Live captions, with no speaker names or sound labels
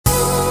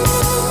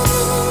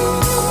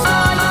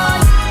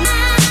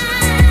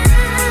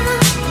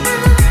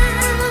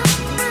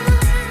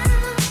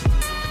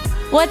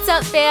What's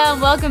up, fam?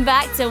 Welcome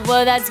back to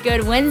Whoa, That's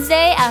Good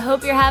Wednesday. I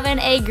hope you're having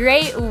a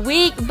great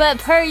week, but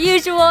per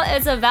usual,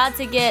 it's about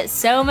to get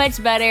so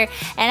much better.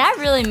 And I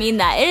really mean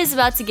that. It is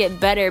about to get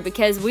better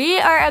because we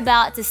are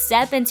about to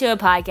step into a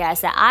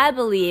podcast that I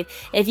believe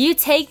if you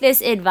take this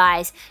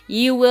advice,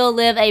 you will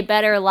live a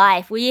better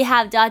life. We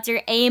have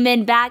Dr.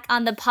 Amen back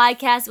on the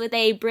podcast with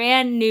a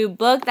brand new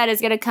book that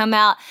is going to come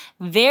out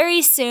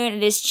very soon.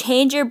 It is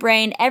Change Your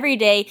Brain Every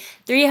Day,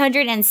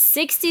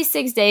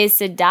 366 days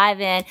to dive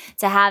in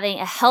to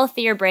having a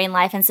healthier brain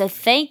life. And so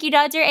thank you,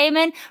 Dr.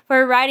 Amen,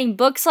 for writing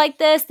books like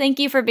this. Thank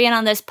you for being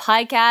on this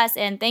podcast.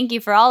 And thank you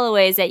for all the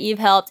ways that you've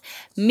helped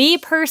me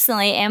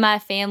personally and my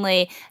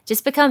family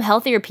just become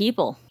healthier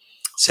people.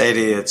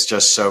 Sadie, it's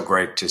just so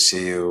great to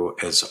see you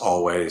as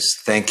always.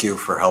 Thank you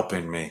for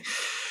helping me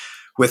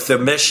with the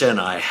mission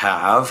I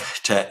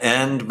have to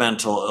end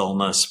mental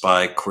illness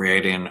by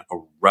creating a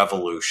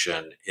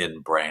revolution in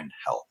brain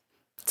health.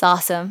 It's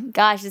awesome.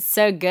 Gosh, it's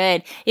so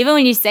good. Even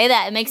when you say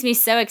that, it makes me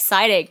so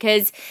excited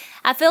because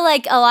I feel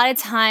like a lot of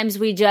times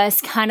we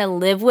just kind of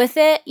live with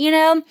it, you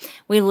know?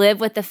 We live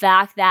with the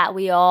fact that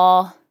we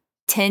all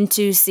tend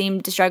to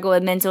seem to struggle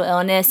with mental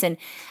illness, and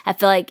I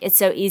feel like it's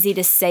so easy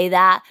to say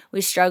that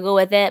we struggle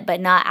with it, but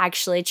not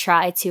actually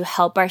try to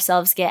help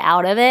ourselves get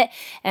out of it.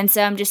 And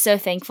so I'm just so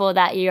thankful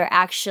that you're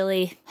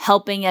actually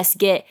helping us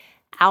get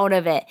out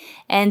of it.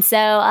 And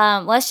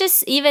so let's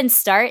just even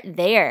start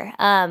there.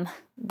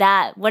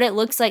 That what it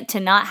looks like to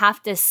not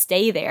have to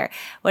stay there.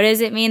 What does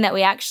it mean that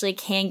we actually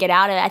can get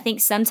out of it? I think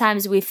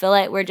sometimes we feel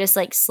like we're just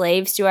like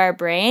slaves to our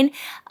brain,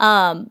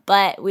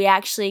 but we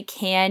actually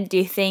can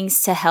do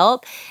things to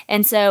help.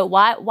 And so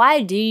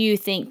why do you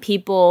think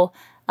people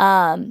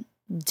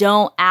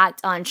don't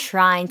act on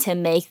trying to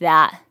make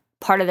that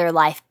part of their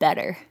life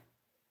better?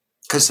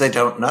 Because they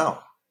don't know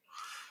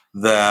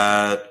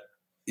that,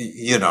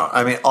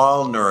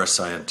 all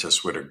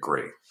neuroscientists would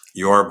agree.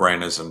 Your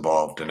brain is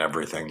involved in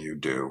everything you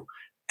do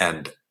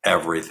and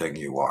everything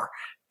you are.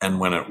 And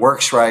when it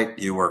works right,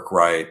 you work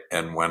right.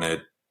 And when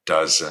it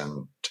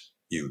doesn't,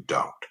 you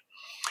don't.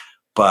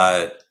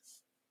 But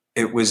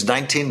it was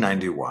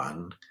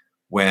 1991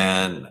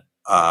 when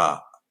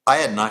I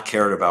had not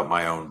cared about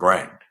my own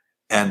brain.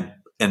 And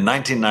in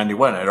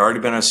 1991, I'd already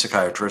been a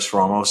psychiatrist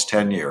for almost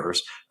 10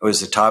 years. I was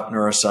the top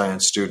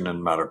neuroscience student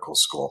in medical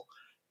school.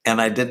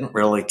 And I didn't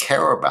really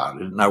care about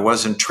it. And I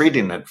wasn't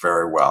treating it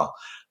very well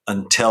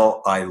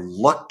until I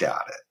looked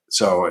at it.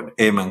 So in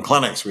Amen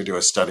clinics, we do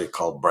a study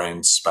called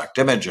brain SPECT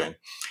imaging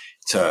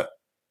to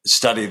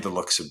study the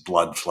looks of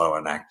blood flow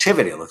and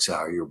activity. It looks at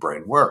how your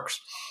brain works.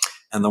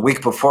 And the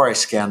week before I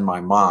scanned my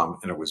mom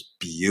and it was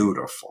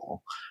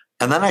beautiful.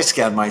 And then I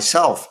scanned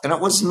myself and it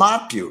was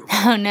not beautiful.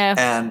 Oh no.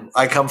 And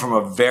I come from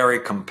a very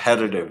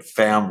competitive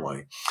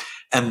family.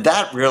 And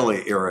that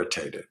really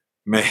irritated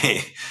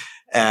me.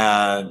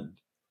 And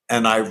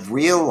I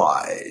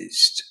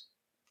realized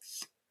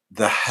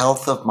the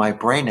health of my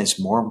brain is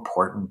more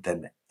important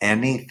than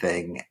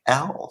anything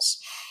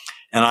else.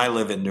 And I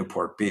live in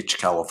Newport Beach,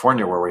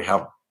 California, where we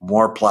have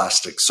more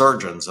plastic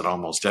surgeons than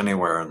almost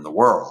anywhere in the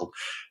world.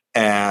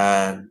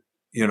 And,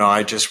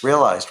 I just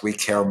realized we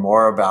care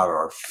more about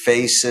our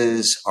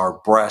faces, our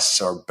breasts,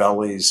 our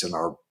bellies, and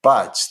our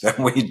butts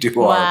than we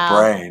do our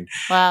brain.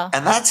 Wow.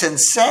 And that's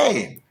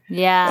insane.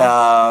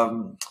 Yeah.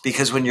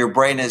 Because when your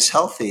brain is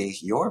healthy,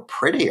 you're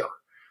prettier.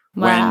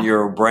 Wow. When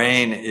your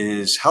brain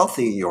is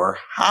healthy, you're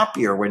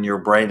happier. When your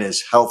brain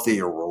is healthy,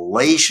 your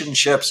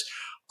relationships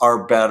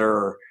are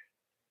better.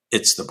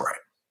 It's the brain.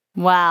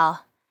 Wow.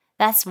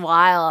 That's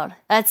wild.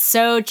 That's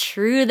so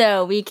true,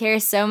 though. We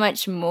care so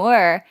much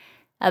more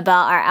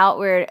about our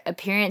outward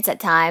appearance at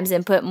times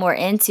and put more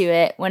into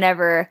it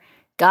whenever,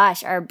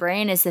 gosh, our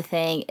brain is the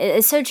thing.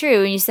 It's so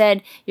true. When you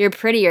said you're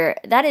prettier,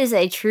 that is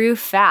a true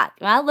fact.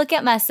 When I look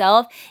at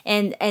myself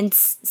and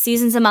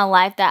seasons of my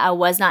life that I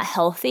was not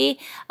healthy,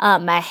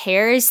 my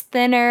hair is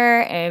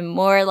thinner and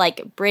more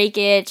like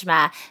breakage.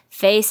 My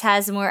face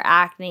has more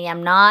acne.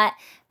 I'm not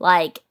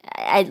like,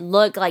 I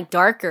look like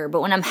darker, but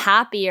when I'm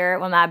happier,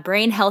 when my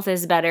brain health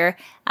is better,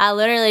 I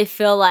literally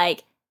feel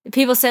like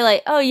people say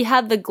like, oh, you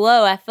have the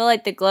glow. I feel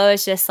like the glow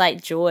is just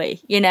like joy,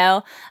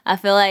 I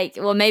feel like,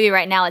 well, maybe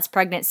right now it's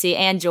pregnancy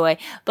and joy,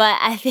 but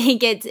I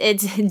think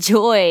it's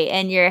joy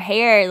and your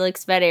hair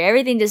looks better.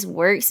 Everything just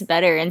works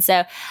better. And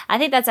so I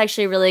think that's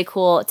actually really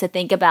cool to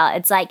think about.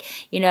 It's like,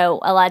 a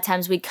lot of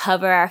times we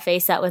cover our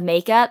face up with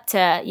makeup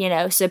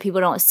to, so people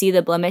don't see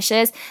the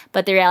blemishes.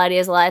 But the reality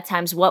is a lot of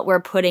times what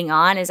we're putting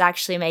on is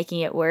actually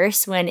making it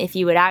worse, when if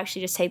you would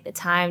actually just take the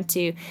time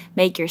to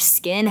make your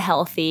skin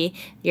healthy,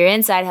 your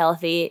inside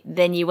healthy,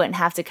 then you wouldn't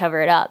have to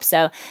cover it up.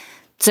 So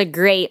it's a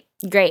great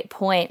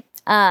point.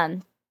 I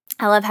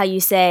love how you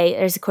say,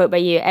 there's a quote by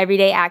you,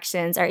 everyday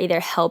actions are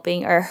either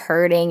helping or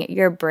hurting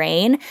your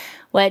brain,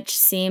 which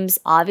seems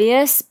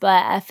obvious,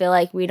 but I feel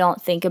like we don't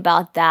think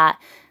about that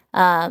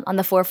on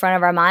the forefront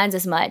of our minds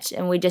as much.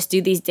 And we just do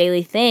these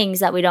daily things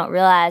that we don't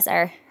realize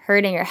are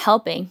hurting or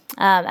helping.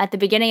 At the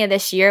beginning of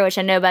this year, which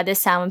I know by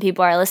this time when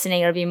people are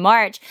listening, it'll be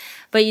March,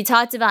 but you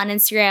talked about on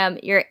Instagram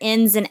your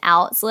ins and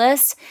outs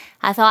list.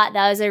 I thought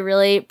that was a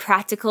really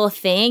practical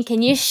thing.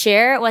 Can you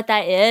share what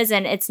that is?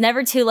 And it's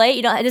never too late.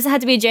 It doesn't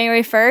have to be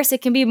January 1st.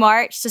 It can be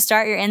March to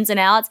start your ins and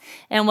outs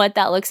and what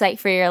that looks like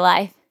for your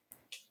life.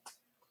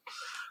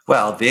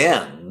 Well, the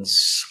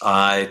ends,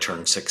 I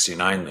turned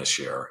 69 this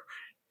year.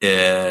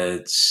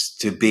 It's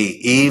to be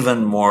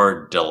even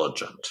more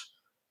diligent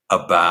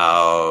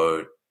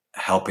about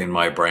helping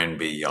my brain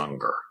be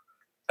younger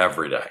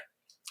every day,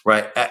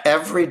 right?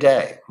 Every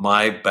day,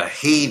 my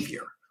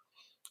behavior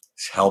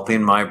is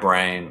helping my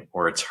brain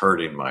or it's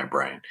hurting my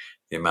brain.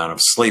 The amount of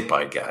sleep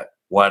I get,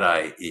 what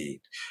I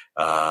eat.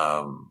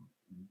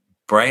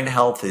 Brain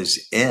health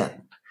is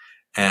in,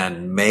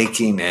 and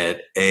making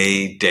it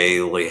a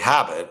daily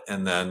habit.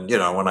 And then,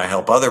 when I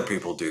help other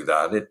people do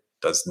that, it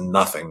does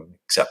nothing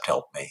except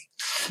help me.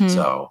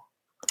 So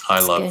I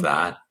love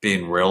that.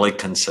 Being really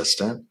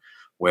consistent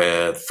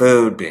with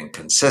food, being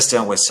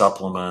consistent with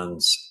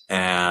supplements,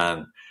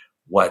 and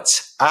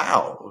what's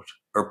out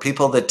are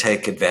people that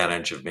take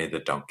advantage of me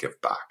that don't give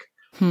back.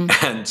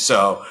 And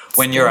so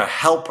when you're a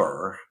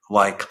helper,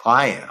 like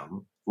I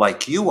am,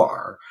 like you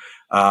are,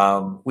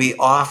 we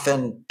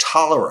often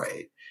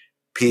tolerate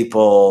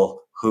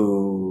people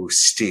who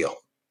steal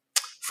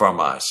from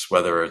us,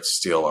 whether it's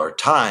steal our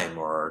time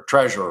or our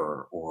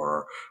treasure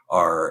or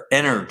our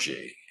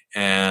energy.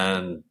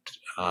 And,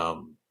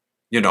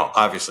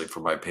 obviously for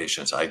my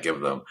patients, I give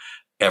them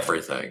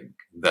everything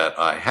that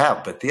I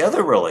have. But the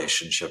other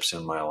relationships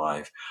in my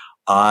life,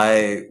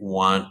 I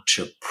want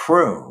to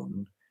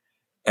prune.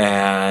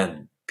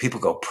 And people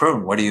go,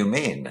 prune? What do you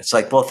mean? It's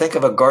like, well, think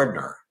of a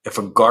gardener. If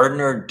a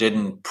gardener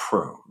didn't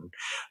prune,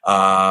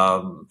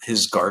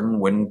 his garden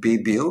wouldn't be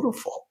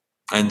beautiful.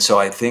 And so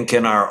I think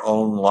in our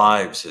own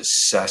lives,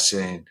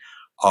 assessing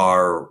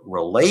our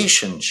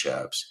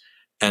relationships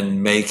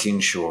and making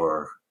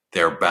sure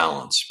they're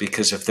balanced,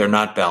 because if they're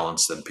not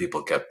balanced, then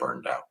people get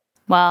burned out.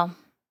 Wow.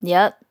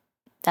 Yep.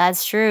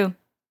 That's true.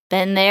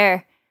 Been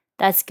there.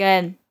 That's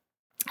good.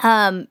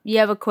 You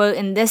have a quote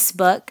in this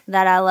book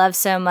that I love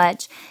so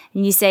much,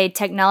 and you say,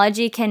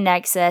 technology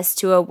connects us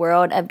to a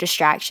world of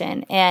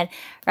distraction. And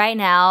right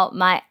now,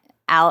 my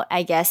out,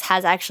 I guess,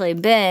 has actually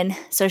been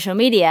social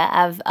media.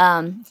 I've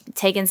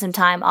taken some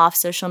time off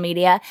social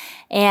media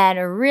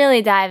and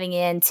really diving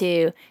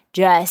into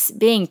just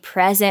being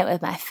present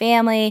with my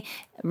family,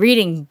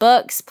 reading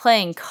books,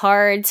 playing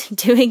cards,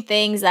 doing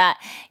things that,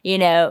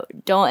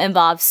 don't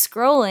involve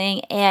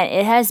scrolling. And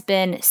it has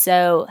been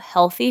so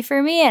healthy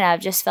for me. And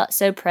I've just felt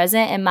so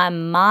present in my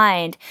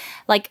mind.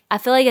 Like, I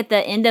feel like at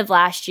the end of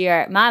last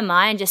year, my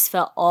mind just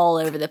felt all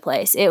over the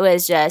place. It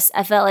was just,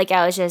 I felt like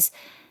I was just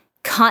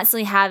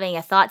constantly having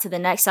a thought to the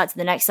next thought to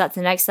the next thought to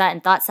the next thought,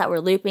 and thoughts that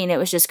were looping. It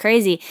was just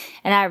crazy.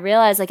 And I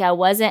realized I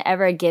wasn't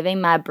ever giving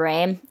my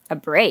brain a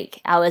break.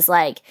 I was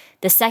like,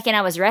 the second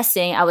I was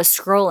resting, I was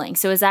scrolling.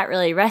 So was that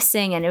really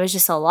resting? And it was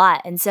just a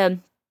lot. And so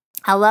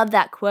I love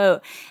that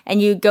quote.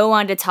 And you go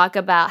on to talk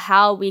about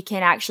how we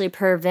can actually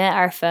prevent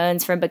our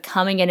phones from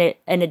becoming an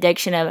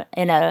addiction and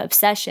an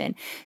obsession.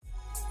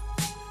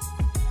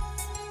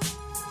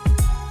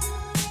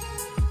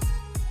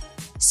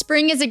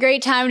 Spring is a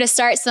great time to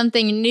start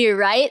something new,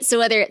 right? So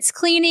whether it's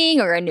cleaning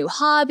or a new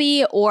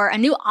hobby or a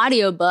new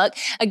audiobook,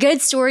 a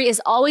good story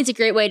is always a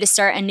great way to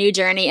start a new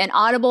journey, and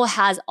Audible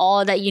has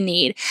all that you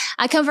need.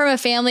 I come from a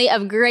family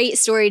of great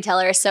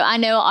storytellers, so I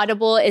know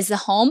Audible is the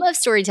home of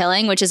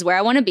storytelling, which is where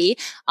I want to be.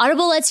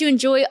 Audible lets you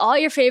enjoy all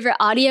your favorite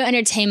audio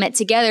entertainment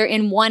together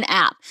in one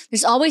app.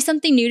 There's always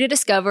something new to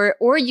discover,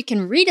 or you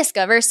can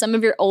rediscover some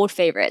of your old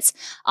favorites.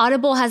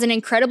 Audible has an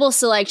incredible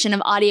selection of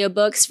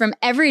audiobooks from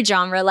every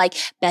genre, like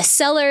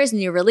bestsellers,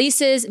 new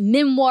releases,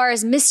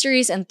 memoirs,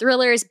 mysteries and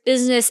thrillers,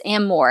 business,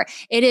 and more.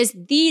 It is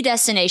the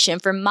destination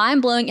for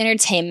mind-blowing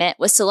entertainment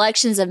with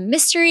selections of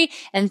mystery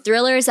and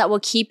thrillers that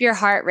will keep your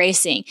heart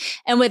racing.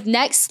 And with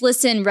next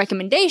listen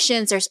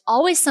recommendations, there's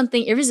always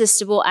something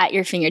irresistible at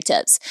your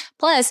fingertips.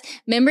 Plus,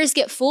 members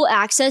get full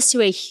access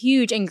to a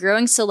huge and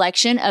growing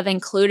selection of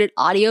included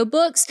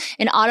audiobooks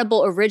and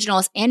Audible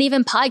originals and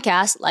even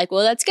podcasts like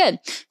Well, That's Good.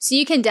 So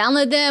you can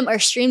download them or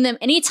stream them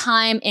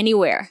anytime,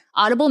 anywhere.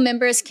 Audible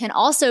members can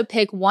also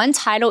pick one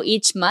title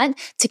each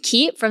month to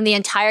keep from the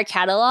entire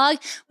catalog,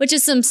 which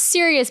is some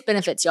serious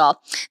benefits,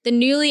 y'all. The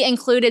newly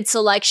included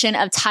selection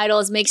of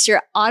titles makes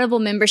your Audible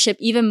membership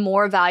even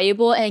more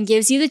valuable and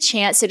gives you the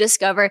chance to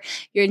discover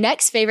your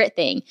next favorite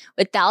thing.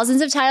 With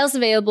thousands of titles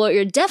available,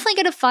 you're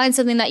definitely going to find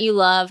something that you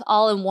love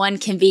all in one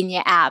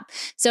convenient app.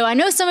 So I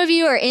know some of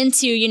you are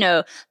into,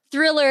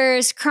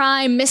 thrillers,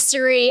 crime,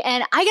 mystery.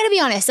 And I gotta be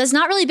honest, that's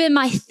not really been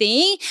my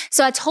thing.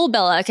 So I told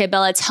Bella, okay,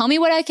 Bella, tell me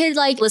what I could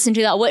listen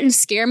to that wouldn't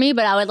scare me,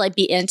 but I would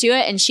be into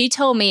it. And she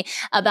told me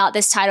about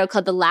this title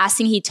called The Last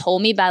Thing He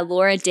Told Me by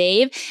Laura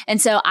Dave.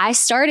 And so I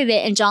started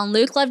it, and John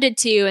Luke loved it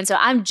too. And so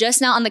I'm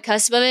just now on the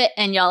cusp of it.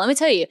 And y'all, let me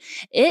tell you,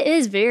 it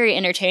is very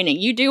entertaining.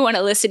 You do want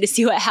to listen to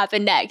see what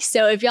happened next.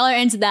 So if y'all are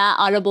into that,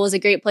 Audible is a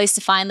great place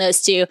to find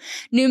those too.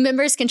 New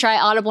members can try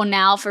Audible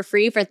now for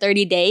free for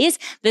 30 days.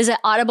 Visit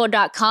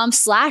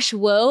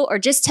audible.com/whoa, or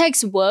just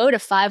text whoa to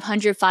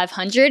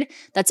 500-500.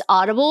 That's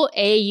Audible,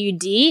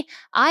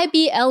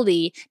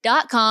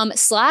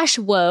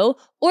 AUDIBLE.com/whoa,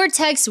 or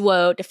text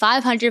whoa to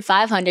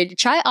 500-500 to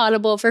try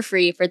Audible for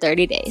free for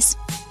 30 days.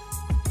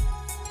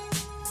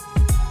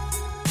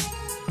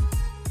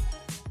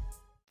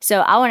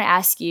 So I want to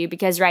ask you,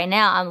 because right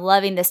now I'm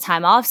loving this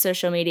time off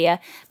social media,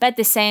 but at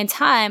the same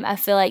time, I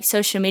feel like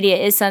social media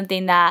is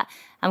something that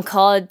I'm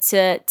called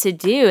to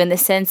do, in the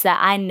sense that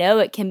I know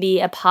it can be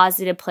a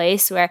positive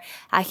place where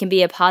I can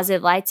be a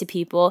positive light to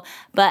people.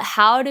 But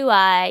how do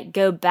I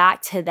go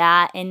back to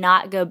that and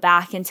not go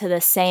back into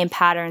the same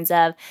patterns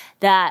of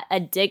that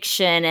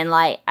addiction? And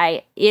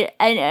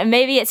and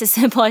maybe it's as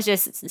simple as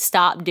just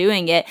stop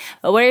doing it.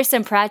 But what are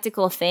some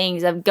practical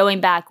things of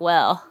going back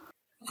well?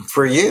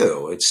 For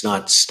you, it's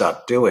not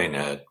stop doing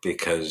it,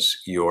 because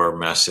your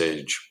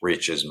message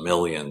reaches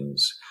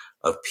millions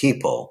of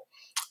people.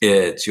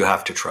 It's you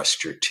have to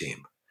trust your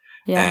team.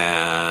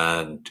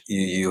 Yeah. And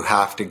you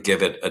have to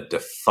give it a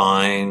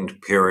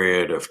defined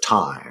period of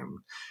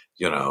time,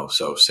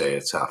 so say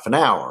it's half an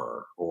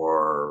hour,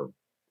 or,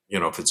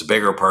 if it's a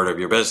bigger part of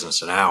your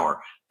business, an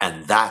hour,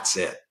 and that's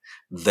it.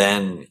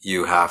 Then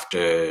you have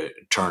to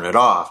turn it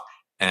off.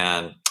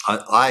 And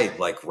I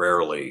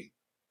rarely,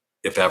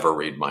 if ever,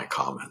 read my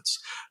comments,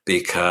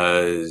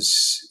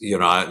 because,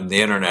 on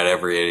the internet,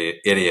 every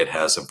idiot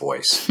has a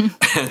voice.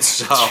 And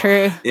so,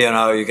 true.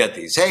 You get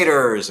these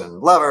haters and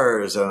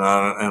lovers, and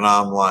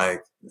I'm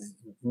like,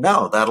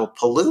 no, that'll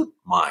pollute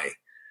my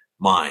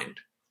mind.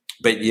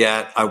 But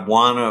yet I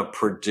want to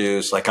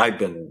produce, I've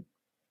been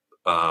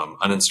on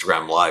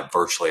Instagram Live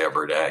virtually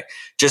every day,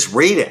 just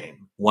reading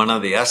one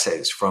of the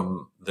essays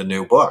from the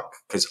new book,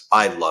 because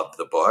I love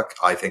the book.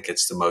 I think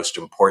it's the most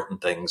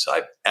important things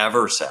I've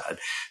ever said.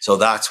 So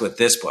that's what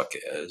this book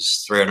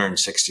is.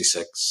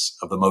 366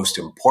 of the most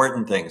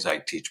important things I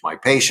teach my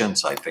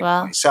patients, I think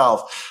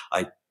myself,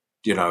 I,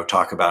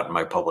 talk about in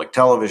my public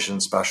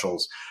television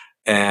specials.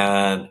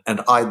 And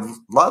I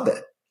love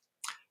it.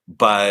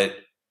 But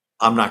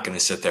I'm not going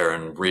to sit there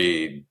and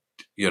read,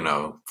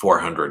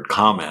 400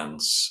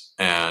 comments,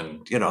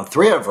 and,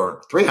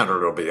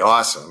 300 will be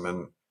awesome.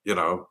 And,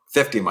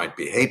 50 might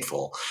be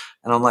hateful.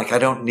 And I'm like, I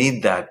don't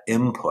need that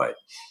input,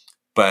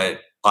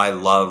 but I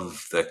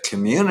love the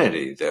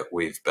community that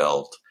we've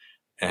built.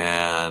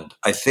 And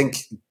I think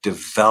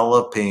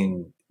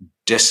developing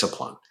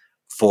discipline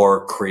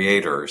for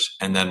creators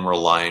and then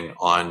relying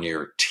on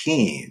your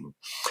team,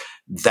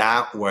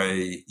 that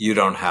way you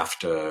don't have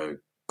to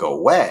go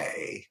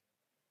away.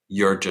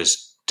 You're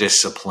just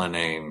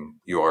disciplining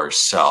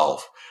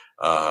yourself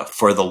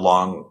for the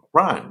long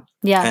run.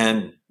 Yeah.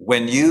 And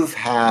when you've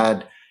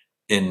had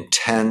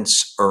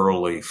intense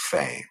early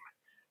fame,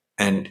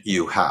 and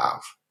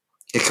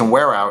it can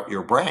wear out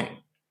your brain.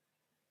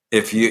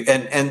 If you,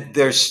 and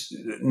there's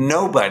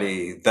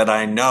nobody that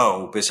I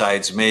know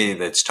besides me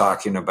that's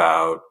talking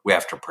about we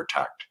have to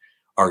protect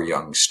our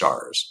young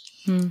stars,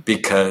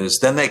 because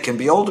then they can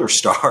be older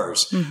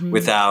stars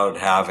without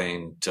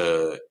having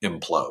to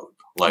implode.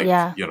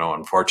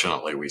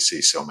 Unfortunately, we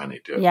see so many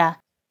do. Yeah.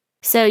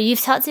 So you've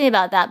talked to me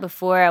about that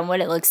before, and what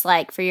it looks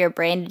like for your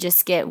brain to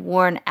just get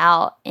worn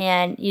out.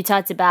 And you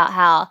talked about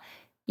how,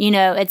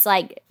 it's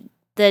like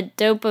the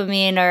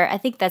dopamine, or I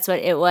think that's what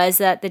it was,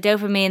 that the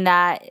dopamine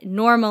that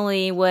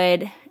normally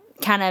would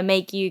kind of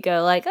make you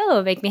go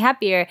make me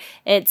happier,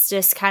 it's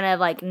just kind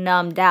of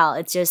numbed out.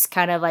 It's just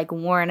kind of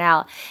worn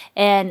out.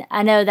 And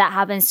I know that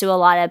happens to a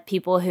lot of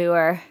people who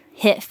are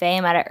hit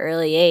fame at an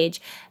early age.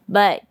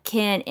 But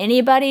can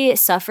anybody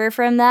suffer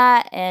from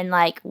that? And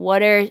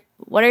what are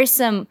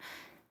some,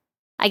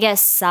 I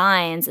guess,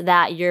 signs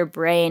that your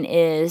brain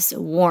is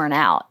worn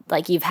out,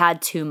 you've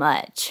had too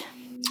much?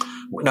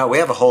 No, we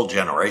have a whole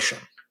generation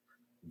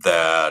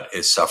that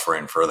is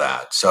suffering for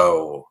that.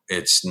 So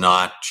it's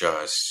not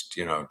just,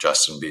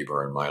 Justin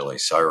Bieber and Miley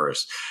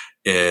Cyrus.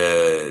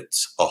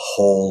 It's a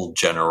whole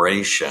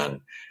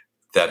generation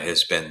that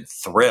has been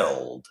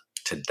thrilled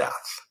to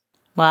death.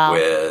 Wow.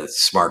 With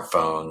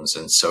smartphones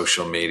and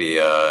social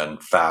media and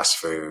fast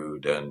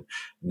food and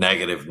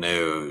negative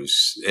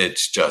news.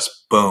 It's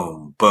just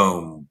boom,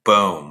 boom,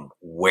 boom,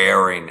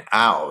 wearing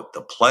out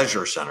the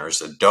pleasure centers,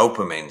 the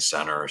dopamine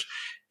centers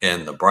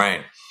in the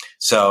brain.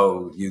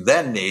 So you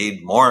then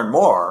need more and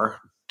more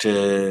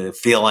to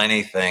feel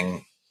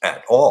anything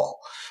at all.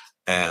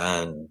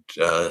 And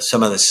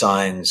some of the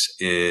signs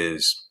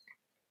is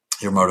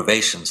your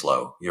motivation's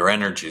low, your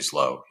energy's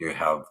low, you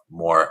have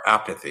more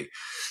apathy.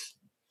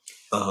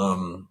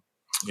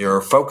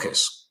 Your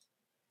focus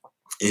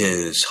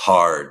is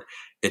hard,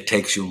 it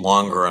takes you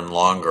longer and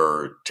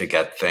longer to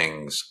get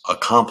things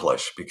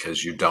accomplished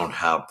because you don't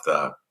have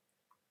the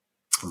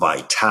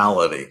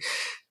vitality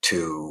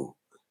to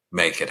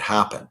make it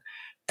happen.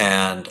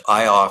 And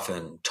I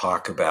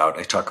talk about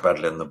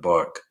it in the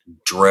book,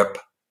 drip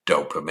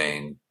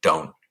dopamine,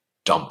 don't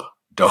dump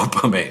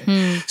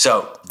dopamine.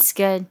 So it's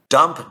good.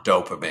 Dump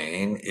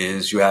dopamine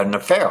is you had an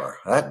affair,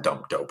 that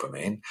dump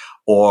dopamine,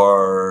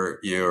 or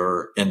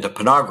you're into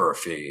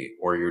pornography,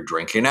 or you're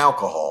drinking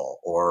alcohol,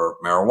 or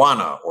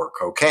marijuana, or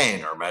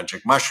cocaine, or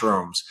magic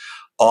mushrooms.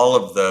 All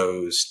of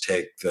those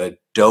take the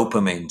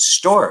dopamine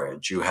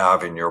storage you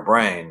have in your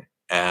brain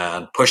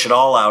and push it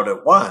all out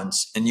at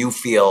once, and you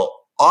feel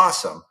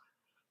awesome.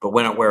 But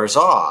when it wears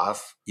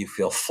off, you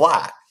feel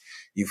flat,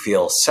 you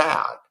feel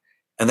sad.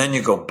 And then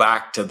you go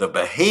back to the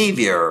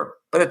behavior,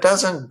 but it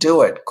doesn't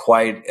do it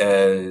quite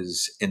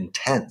as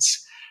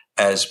intense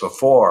as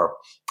before.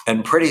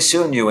 And pretty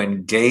soon you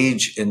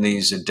engage in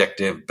these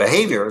addictive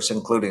behaviors,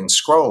 including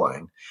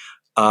scrolling,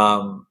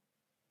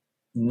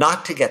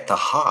 not to get the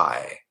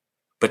high,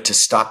 but to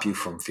stop you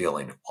from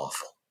feeling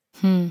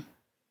awful.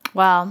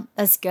 Wow,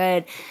 that's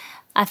good.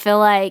 I feel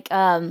like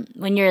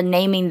when you're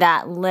naming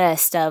that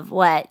list of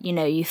what,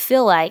 you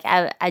feel like,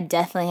 I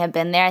definitely have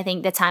been there. I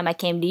think the time I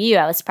came to you,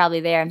 I was probably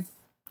there.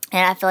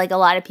 And I feel like a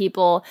lot of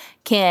people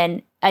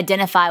can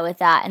identify with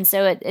that. And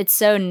so it's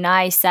so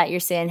nice that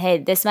you're saying, hey,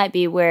 this might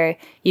be where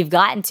you've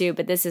gotten to,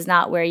 but this is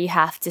not where you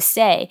have to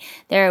stay.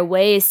 There are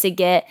ways to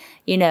get,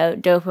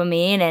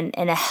 dopamine and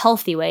in a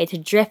healthy way to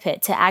drip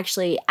it, to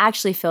actually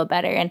feel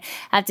better. And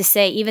I have to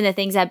say, even the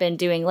things I've been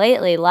doing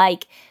lately,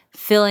 like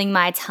filling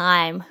my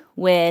time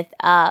with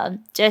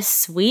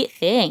just sweet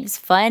things,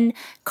 fun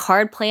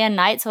card playing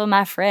nights with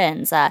my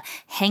friends,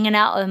 hanging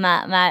out with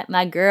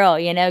my girl,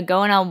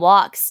 going on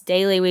walks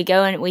daily. We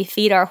go and we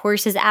feed our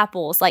horses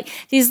apples. Like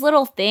these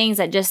little things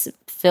that just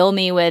fill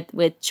me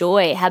with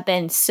joy have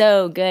been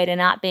so good, and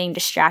not being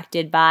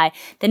distracted by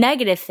the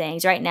negative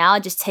things right now,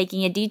 just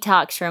taking a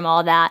detox from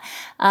all that.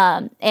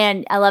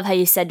 And I love how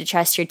you said to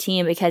trust your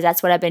team, because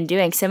that's what I've been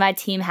doing. So my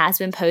team has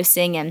been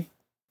posting and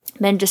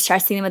been just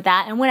trusting them with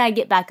that. And when I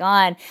get back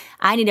on,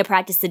 I need to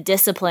practice the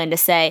discipline to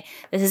say,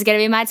 this is going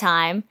to be my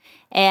time.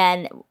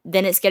 And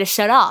then it's going to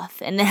shut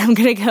off. And then I'm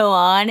going to go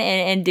on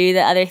and do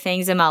the other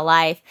things in my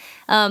life.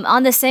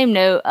 On the same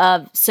note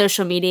of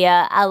social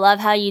media, I love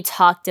how you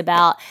talked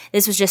about,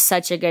 this was just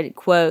such a good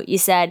quote. You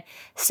said,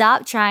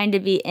 stop trying to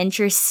be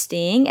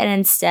interesting and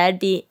instead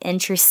be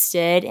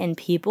interested in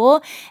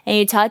people. And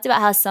you talked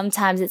about how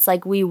sometimes it's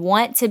like we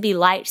want to be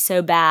liked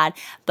so bad,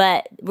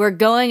 but we're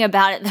going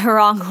about it the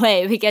wrong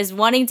way, because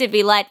wanting to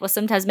be liked will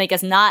sometimes make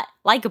us not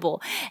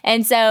likable.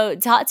 And so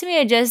talk to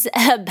me just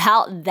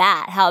about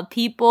that, how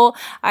people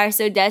are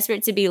so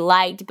desperate to be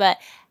liked, but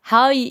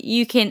how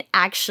you can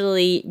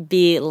actually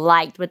be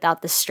liked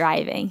without the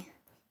striving.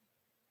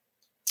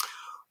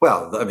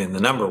 Well, I mean,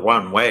 the number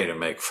one way to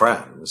make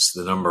friends,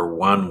 the number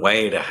one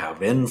way to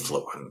have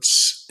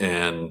influence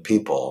in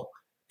people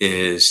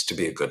is to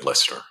be a good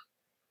listener.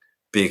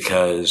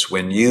 Because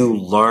when you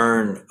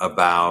learn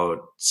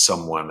about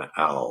someone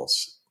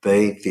else,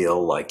 they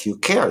feel like you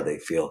care. They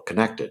feel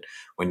connected.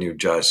 When you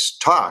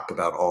just talk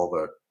about all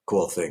the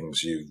cool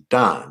things you've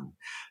done,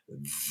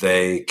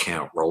 they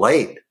can't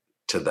relate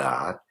to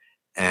that,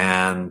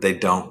 and they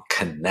don't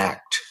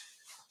connect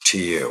to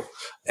you.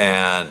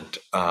 And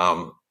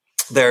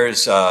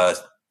there's a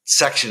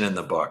section in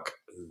the book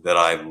that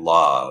I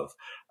love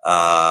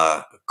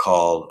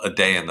called A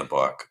Day in the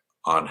Book,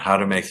 on how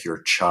to make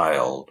your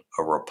child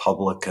a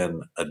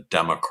Republican, a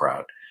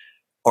Democrat,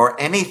 or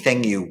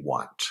anything you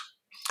want.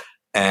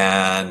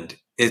 And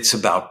it's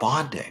about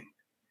bonding.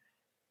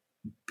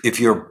 If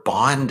you're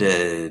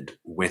bonded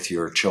with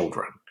your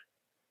children,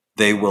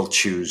 they will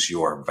choose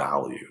your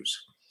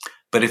values.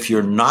 But if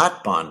you're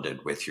not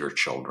bonded with your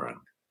children,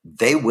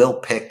 they will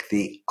pick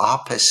the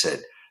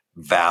opposite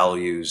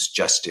values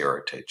just to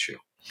irritate you.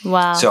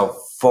 Wow. So,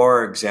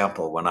 for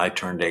example, when I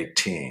turned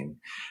 18,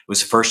 it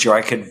was the first year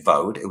I could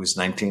vote. It was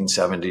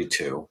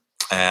 1972.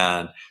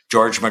 And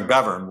George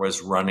McGovern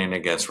was running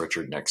against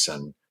Richard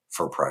Nixon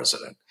for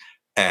president.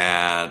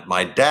 And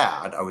my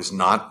dad, I was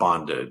not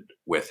bonded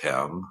with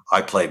him.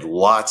 I played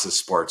lots of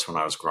sports when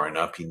I was growing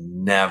up. He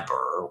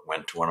never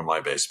went to one of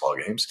my baseball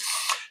games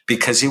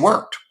because he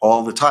worked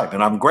all the time.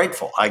 And I'm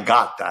grateful I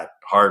got that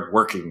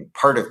hardworking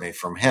part of me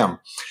from him.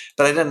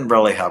 But I didn't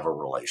really have a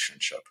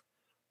relationship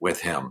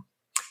with him.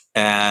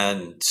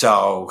 And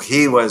so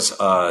he was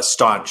a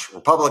staunch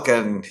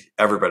Republican.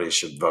 Everybody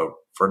should vote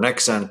for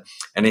Nixon.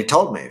 And he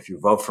told me, if you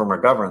vote for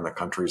McGovern, the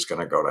country's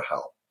going to go to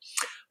hell.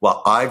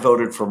 Well, I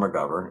voted for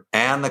McGovern,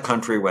 and the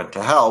country went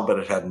to hell, but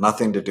it had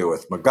nothing to do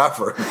with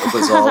McGovern. It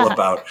was all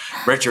about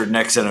Richard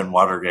Nixon and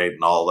Watergate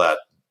and all that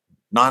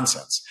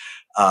nonsense.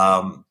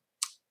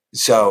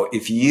 So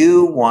if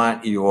you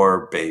want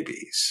your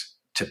babies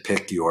to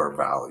pick your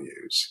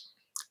values,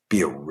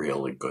 be a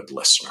really good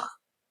listener.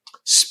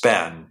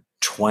 Spend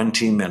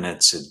 20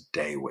 minutes a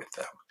day with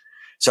them.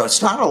 So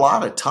it's not a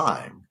lot of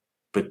time,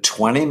 but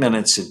 20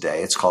 minutes a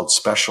day. It's called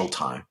special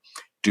time.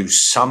 Do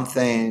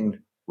something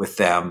with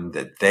them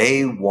that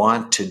they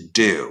want to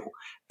do.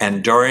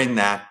 And during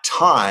that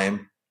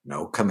time,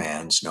 no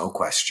commands, no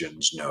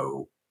questions,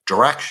 no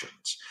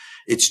directions.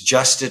 It's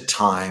just a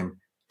time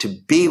to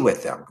be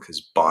with them,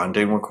 because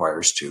bonding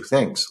requires two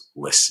things,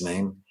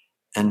 listening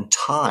and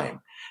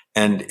time.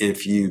 And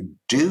if you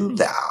do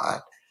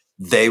that,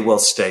 they will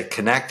stay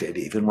connected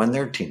even when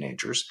they're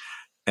teenagers,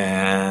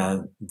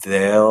 and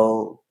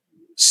they'll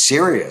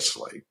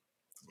seriously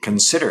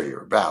consider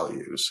your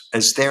values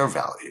as their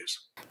values.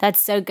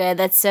 That's so good.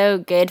 That's so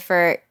good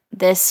for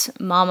this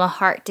mama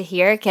heart to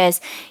hear,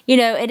 because,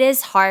 it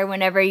is hard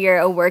whenever you're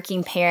a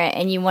working parent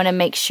and you want to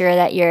make sure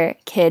that your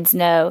kids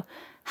know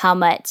how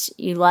much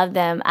you love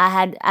them.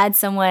 I had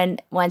someone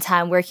one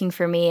time working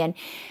for me, and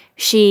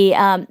she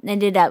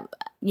ended up,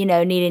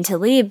 needing to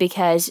leave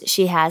because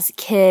she has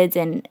kids.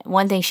 And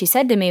one thing she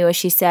said to me was,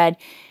 she said,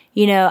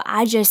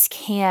 I just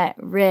can't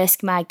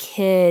risk my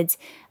kids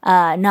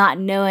not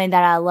knowing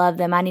that I love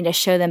them. I need to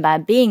show them by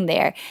being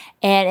there.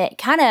 And it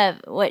kind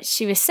of, what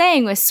she was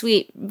saying was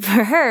sweet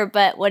for her,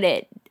 but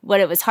it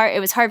was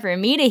hard for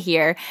me to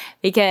hear,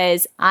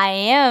 because I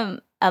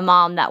am a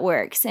mom that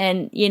works,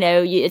 and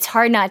it's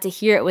hard not to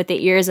hear it with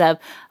the ears of,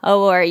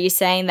 oh, are you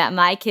saying that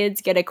my kids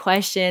get a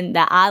question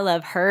that I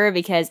love her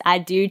because I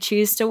do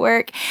choose to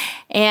work?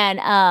 And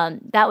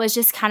that was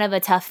just kind of a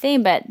tough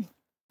thing, but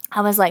I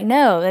was like,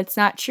 no, that's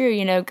not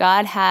true.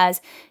 God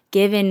has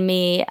given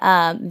me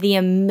the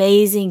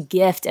amazing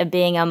gift of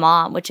being a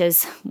mom, which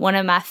is one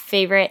of my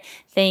favorite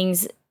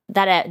things,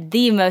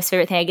 the most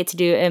favorite thing I get to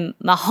do in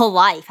my whole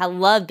life. I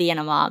love being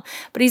a mom.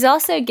 But he's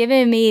also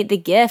given me the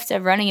gift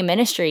of running a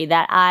ministry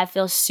that I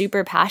feel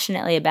super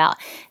passionately about.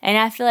 And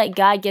I feel like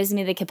God gives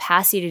me the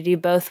capacity to do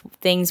both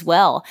things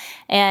well.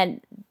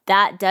 And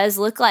that does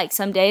look like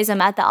some days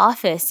I'm at the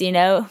office,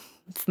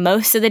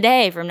 most of the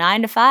day from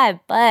 9 to 5.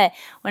 But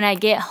when I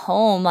get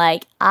home,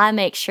 I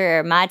make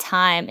sure my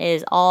time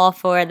is all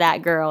for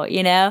that girl,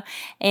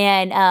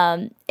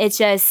 and it's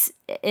just,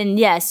 and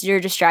yes, you're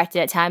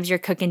distracted at times, you're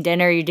cooking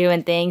dinner, you're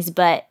doing things,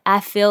 but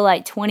I feel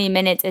like 20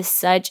 minutes is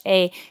such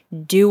a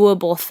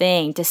doable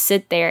thing to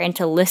sit there and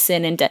to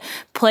listen and to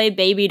play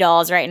baby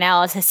dolls. Right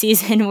now is the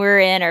season we're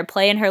in, or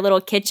play in her little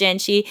kitchen.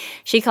 She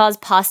calls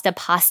pasta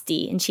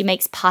pasti, and she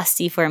makes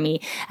pasti for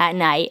me at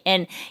night,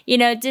 and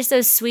just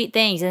those sweet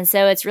things. And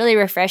so it's really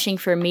refreshing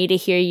for me to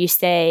hear you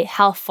say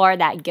how far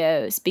that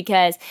goes,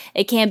 because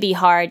it can be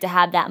hard to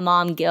have that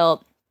mom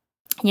guilt,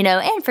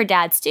 and for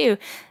dads too,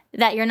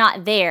 that you're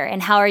not there,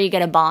 and how are you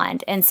going to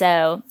bond? And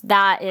so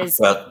that is,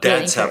 well,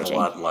 dads really have a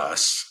lot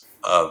less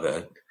of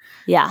it.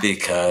 Yeah.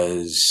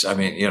 Because,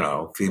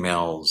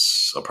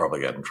 females will probably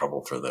get in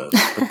trouble for this,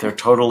 but they're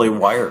totally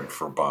wired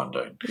for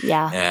bonding.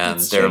 Yeah. And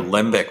their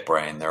limbic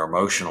brain, their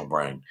emotional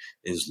brain,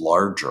 is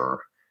larger.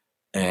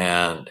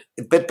 But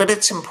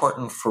it's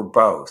important for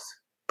both.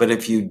 But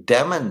if you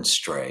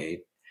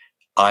demonstrate,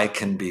 I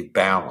can be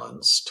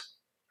balanced,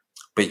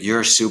 but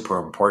you're super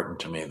important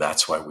to me,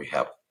 that's why we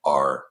have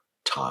our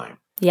time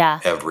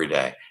every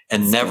day.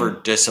 And that's never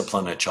good.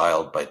 Discipline a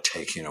child by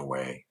taking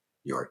away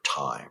your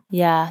time.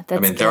 Yeah,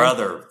 that's good. There are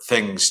other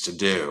things to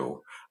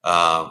do.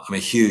 I'm a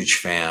huge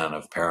fan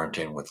of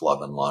Parenting with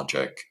Love and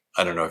Logic.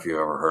 I don't know if you've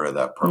ever heard of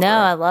that program. No,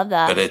 I love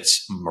that. But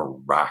it's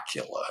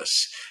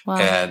miraculous. Wow.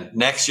 And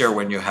next year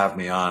when you have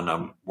me on,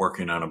 I'm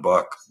working on a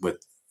book with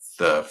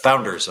the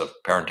founders of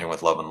Parenting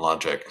with Love and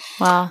Logic.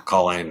 Wow.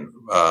 Calling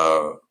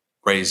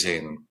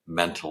Raising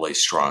Mentally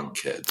Strong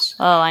Kids.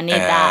 Oh, I need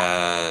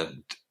that.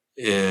 And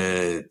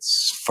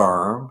it's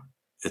firm,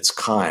 it's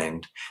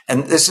kind.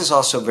 And this is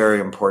also very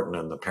important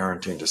in the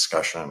parenting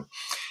discussion.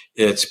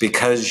 It's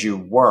because you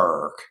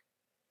work,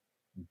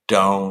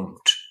 don't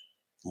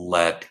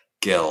let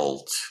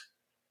guilt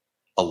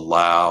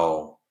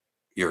allow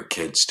your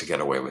kids to get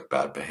away with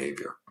bad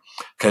behavior.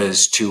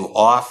 Because too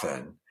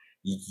often,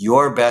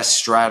 your best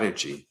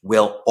strategy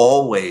will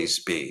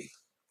always be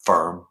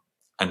firm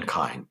and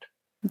kind.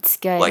 It's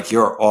good.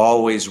 You're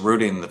always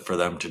rooting for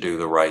them to do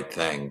the right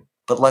thing,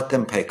 but let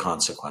them pay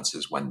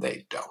consequences when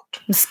they don't.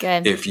 It's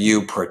good. If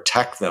you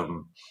protect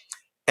them,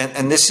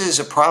 and this is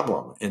a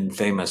problem in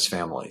famous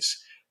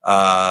families,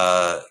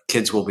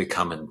 kids will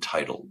become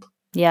entitled.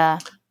 Yeah.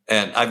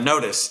 And I've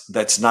noticed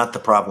that's not the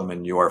problem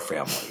in your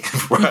family,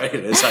 right?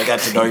 As I got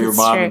to know your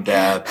mom and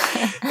dad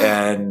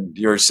and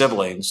your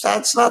siblings,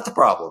 that's not the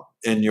problem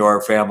in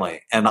your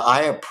family. And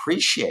I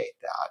appreciate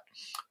that,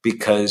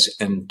 because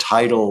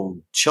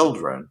entitled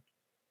children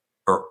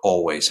are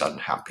always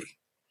unhappy.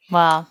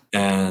 Wow.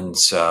 And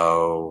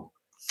so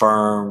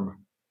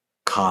firm,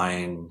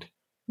 kind,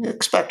 you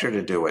expect her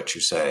to do what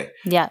you say.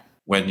 Yeah.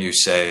 When you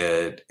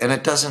say it, and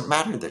it doesn't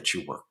matter that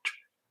you worked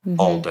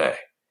all day.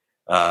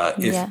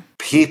 If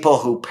people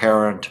who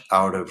parent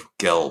out of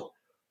guilt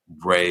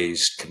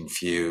raise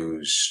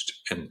confused,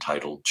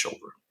 entitled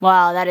children.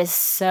 Wow, that is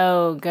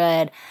so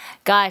good.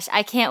 Gosh,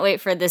 I can't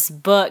wait for this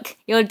book.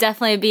 You'll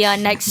definitely be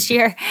on next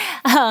year,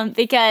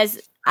 because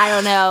I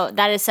don't know,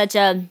 that is such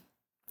a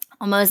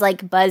almost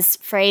buzz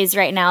phrase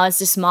right now. It's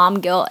just mom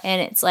guilt,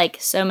 and it's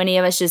so many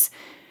of us just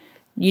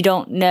you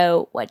don't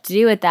know what to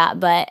do with that.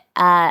 But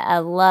I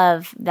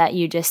love that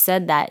you just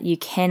said that. You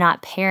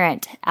cannot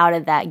parent out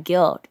of that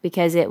guilt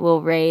because it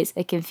will raise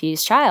a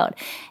confused child.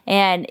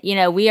 And,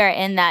 we are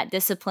in that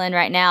discipline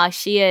right now.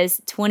 She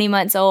is 20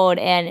 months old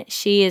and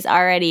she is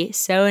already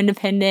so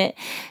independent.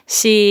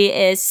 She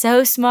is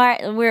so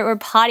smart. We're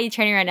potty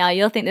training right now.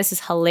 You'll think this is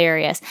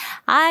hilarious.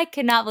 I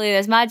could not believe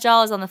this. My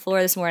jaw was on the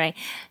floor this morning.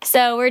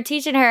 So we're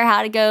teaching her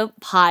how to go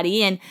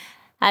potty, and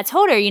I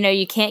told her,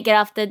 you can't get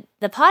off the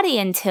potty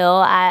until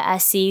I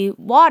see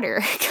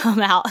water come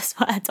out. So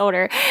I told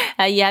her,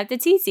 you have to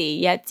TT.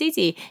 You have to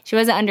TT. She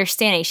wasn't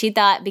understanding. She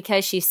thought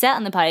because she sat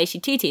on the potty, she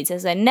TT'd. So I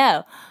said,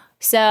 no.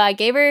 So I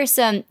gave her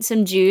some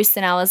juice,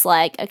 and I was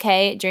like,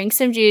 okay, drink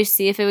some juice,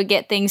 see if it would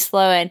get things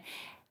flowing.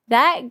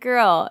 That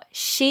girl,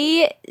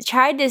 she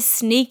tried to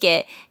sneak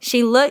it.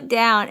 She looked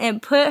down and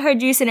put her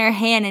juice in her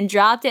hand and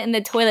dropped it in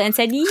the toilet and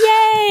said,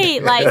 yay,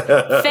 like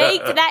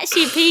faked that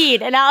she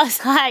peed. And I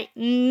was like,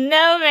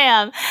 no,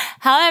 ma'am.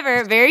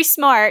 However, very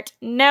smart.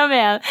 No,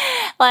 ma'am.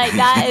 Like,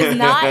 that is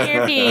not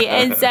your pee.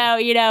 And so,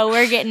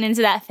 we're getting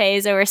into that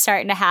phase where we're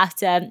starting to have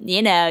to,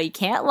 you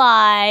can't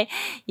lie.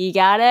 You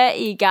got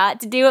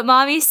to do what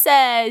mommy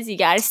says. You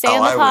got to stay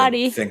in the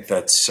potty. I would think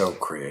that's so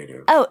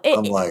creative.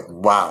 I'm like,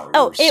 wow,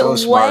 you're so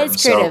smart.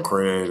 So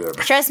creative.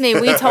 Trust me,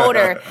 we told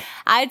her.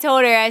 I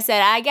told her, I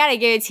said, I got to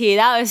give it to you.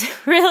 That was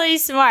really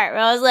smart.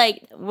 But I was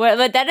like,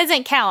 but that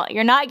doesn't count.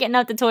 You're not getting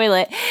up the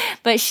toilet.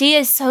 But she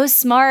is so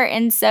smart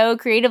and so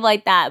creative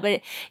like that.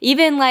 But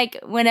even like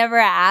whenever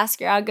I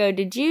ask her, I'll go,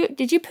 did you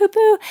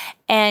poo-poo?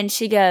 And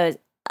she goes,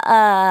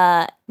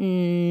 no.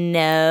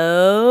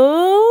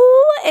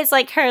 It's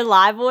like her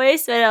live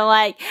voice,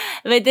 but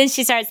then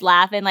she starts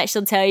laughing, like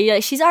she'll tell you,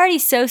 like she's already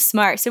so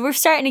smart. So we're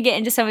starting to get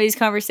into some of these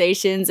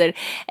conversations, and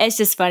it's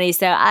just funny.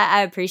 So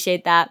I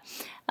appreciate that.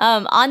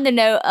 On the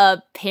note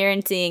of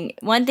parenting,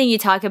 one thing you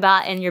talk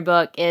about in your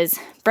book is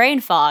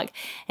brain fog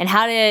and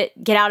how to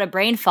get out of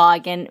brain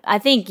fog. And I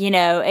think,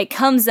 it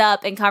comes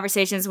up in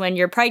conversations when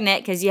you're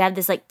pregnant because you have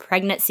this like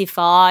pregnancy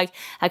fog.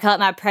 I call it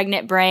my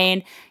pregnant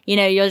brain.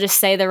 You'll just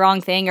say the wrong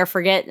thing or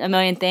forget a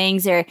million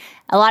things. Or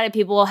a lot of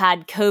people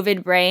had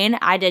COVID brain.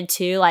 I did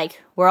too,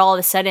 like where all of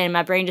a sudden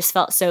my brain just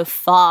felt so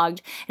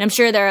fogged. And I'm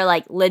sure there are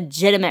like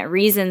legitimate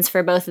reasons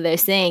for both of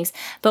those things.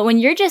 But when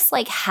you're just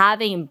like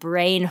having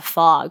brain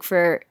fog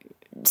for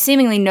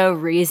seemingly no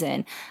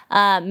reason,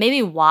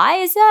 maybe why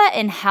is that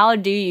and how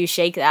do you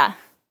shake that?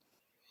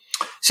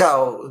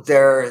 So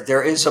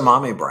there is a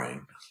mommy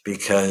brain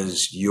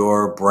because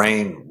your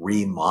brain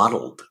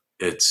remodeled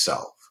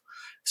itself,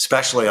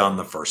 especially on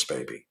the first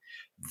baby.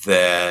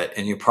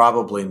 And you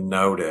probably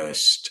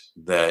noticed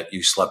that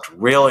you slept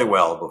really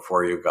well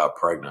before you got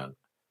pregnant.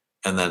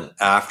 And then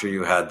after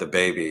you had the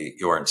baby,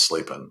 you weren't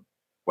sleeping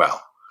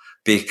well,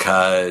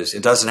 because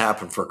it doesn't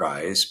happen for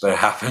guys, but it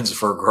happens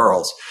for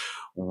girls,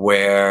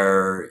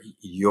 where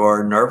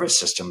your nervous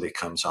system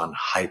becomes on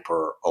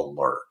hyper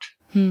alert.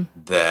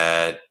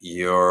 That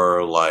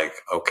you're like,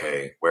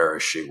 okay, where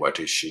is she? What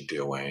is she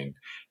doing?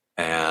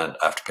 And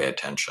I have to pay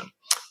attention.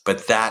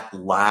 But that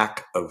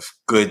lack of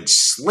good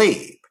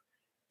sleep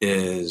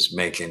is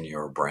making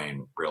your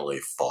brain really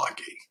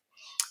foggy.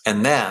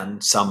 And then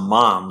some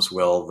moms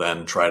will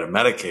then try to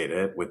medicate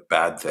it with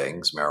bad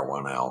things,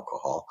 marijuana,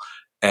 alcohol,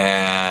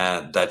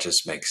 and that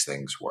just makes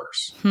things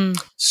worse.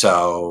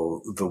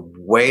 So the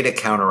way to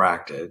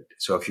counteract it,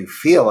 so if you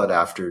feel it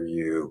after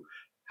you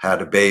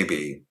had a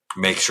baby,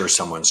 make sure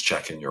someone's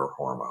checking your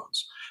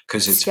hormones,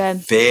 because it's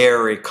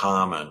very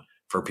common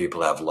for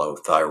people to have low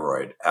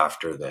thyroid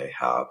after they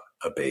have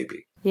a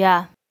baby.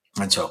 Yeah.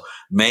 And so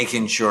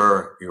making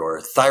sure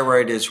your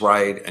thyroid is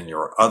right and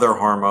your other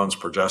hormones,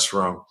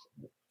 progesterone,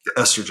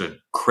 estrogen,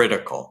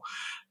 critical.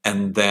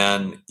 And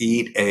then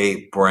eat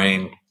a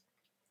brain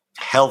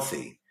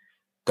healthy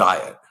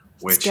diet,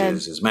 which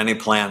is as many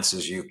plants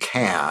as you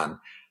can,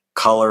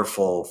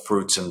 colorful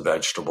fruits and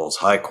vegetables,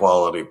 high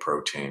quality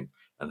protein,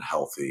 and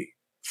healthy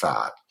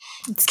fat.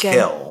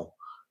 Kill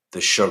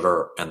the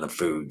sugar and the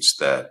foods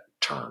that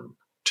turn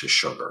to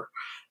sugar.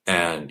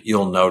 And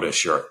you'll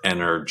notice your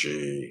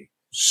energy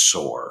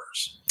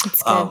soars.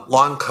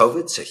 Long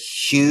COVID's a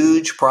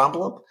huge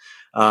problem.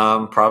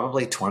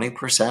 Probably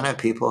 20% of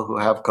people who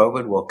have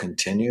COVID will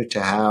continue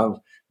to have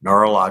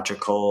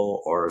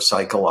neurological or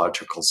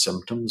psychological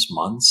symptoms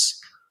months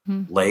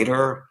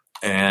later.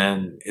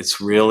 And it's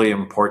really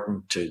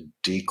important to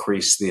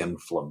decrease the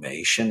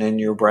inflammation in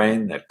your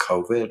brain that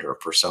COVID, or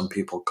for some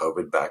people,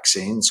 COVID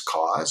vaccines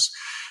cause.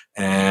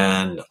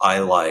 And I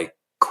like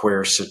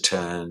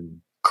quercetin,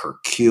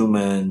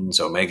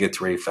 curcumins,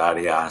 omega-3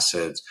 fatty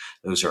acids.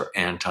 Those are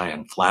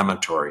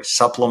anti-inflammatory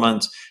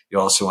supplements. You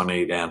also want to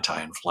eat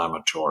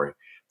anti-inflammatory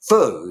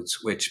foods,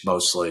 which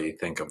mostly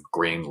think of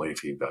green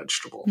leafy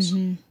vegetables.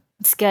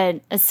 It's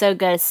good. It's so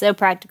good. It's so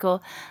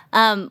practical.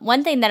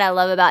 One thing that I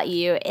love about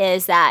you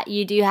is that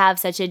you do have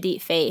such a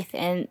deep faith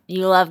and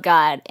you love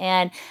God.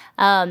 And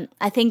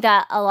I think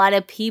that a lot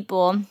of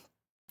people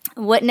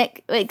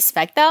wouldn't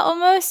expect that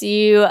almost.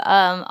 You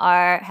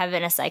are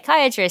having a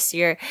psychiatrist.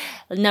 You're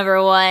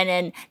number one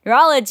in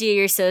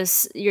neurology.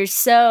 You're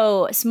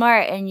so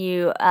smart, and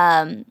you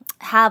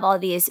have all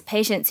these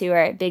patients who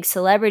are big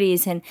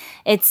celebrities. And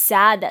it's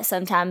sad that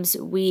sometimes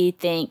we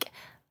think,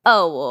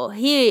 oh well,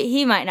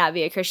 he might not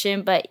be a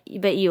Christian, but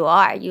you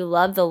are. You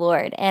love the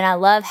Lord, and I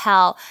love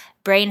how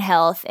brain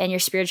health and your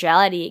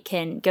spirituality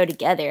can go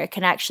together. It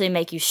can actually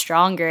make you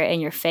stronger in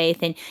your faith,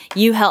 and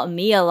you helped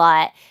me a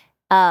lot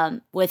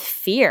with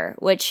fear,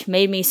 which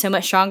made me so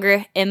much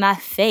stronger in my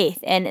faith.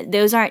 And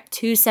those aren't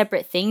two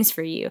separate things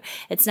for you.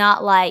 It's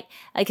not like,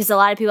 because a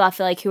lot of people I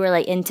feel like who are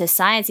like into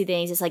sciencey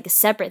things, it's like a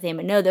separate thing.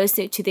 But no, those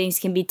two things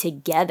can be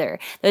together.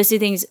 Those two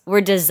things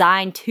were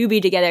designed to be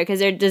together because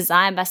they're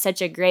designed by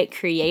such a great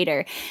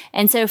creator.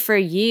 And so for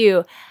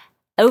you,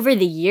 over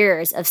the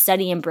years of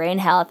studying brain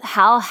health,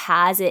 how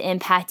has it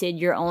impacted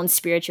your own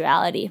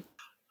spirituality?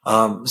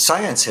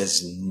 Science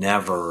has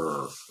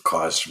never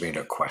caused me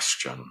to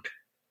question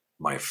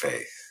my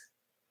faith.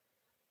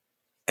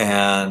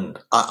 And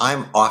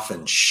I'm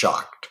often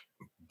shocked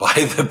by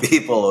the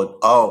people,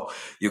 oh,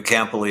 you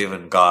can't believe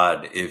in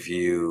God if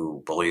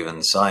you believe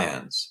in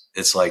science.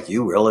 It's like,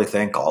 you really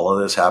think all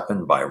of this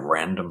happened by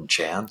random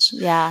chance?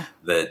 Yeah.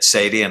 That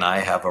Sadie and I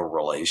have a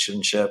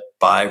relationship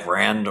by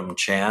random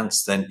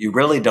chance? Then you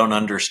really don't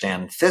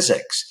understand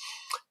physics.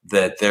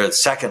 That the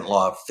second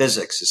law of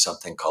physics is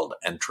something called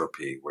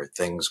entropy, where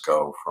things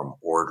go from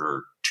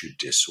order to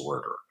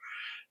disorder.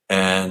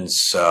 And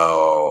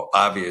so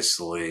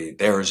obviously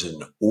there's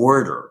an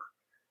order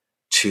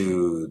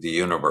to the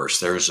universe.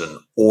 There's an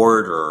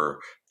order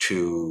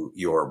to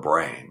your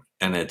brain,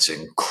 and it's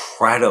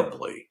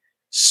incredibly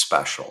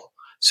special.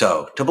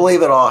 So to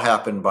believe it all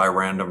happened by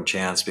random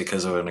chance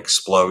because of an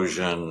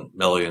explosion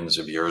millions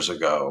of years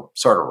ago,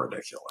 sort of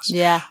ridiculous.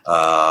 Yeah.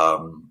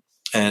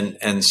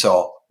 And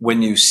so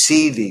when you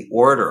see the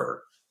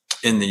order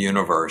in the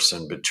universe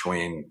and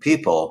between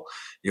people,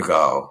 you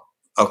go,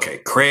 okay,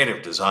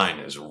 creative design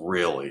is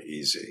really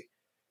easy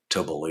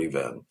to believe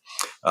in.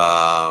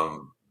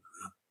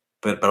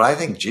 But I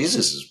think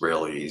Jesus is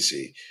really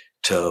easy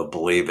to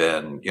believe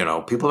in. You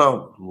know, people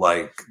don't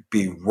like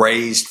be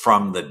raised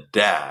from the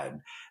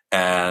dead,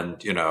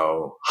 and, you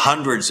know,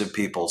 hundreds of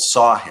people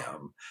saw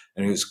him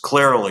and he was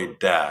clearly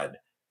dead.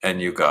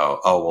 And you go,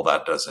 oh, well,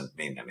 that doesn't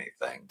mean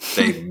anything.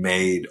 They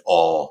made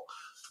all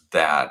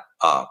that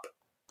up.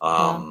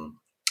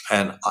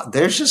 And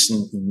there's just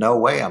no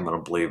way I'm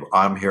going to believe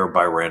I'm here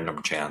by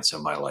random chance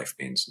and my life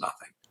means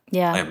nothing.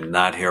 Yeah. I'm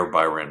not here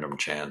by random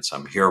chance.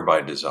 I'm here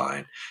by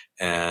design.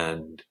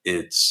 And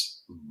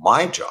it's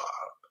my job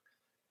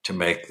to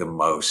make the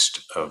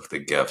most of the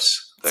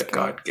gifts that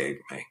God gave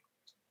me.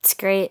 It's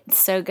great. It's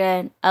so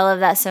good. I love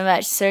that so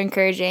much. So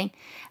encouraging.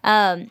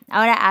 I want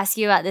to ask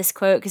you about this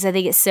quote because I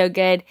think it's so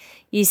good.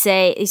 You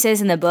say this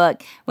in the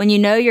book, when you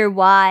know your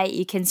why,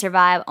 you can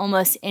survive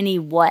almost any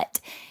what.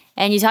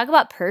 And you talk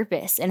about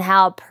purpose and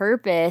how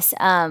purpose,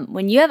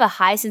 when you have a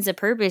high sense of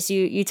purpose,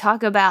 you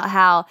talk about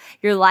how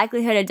your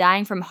likelihood of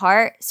dying from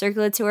heart,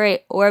 circulatory,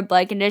 or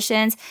blood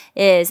conditions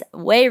is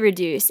way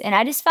reduced. And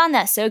I just found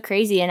that so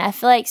crazy. And I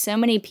feel like so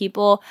many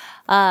people,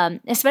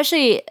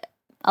 especially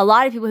a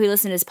lot of people who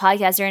listen to this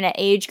podcast, are in an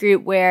age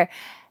group where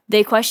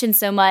they question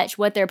so much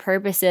what their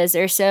purpose is.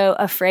 They're so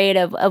afraid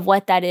of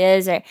what that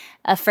is, or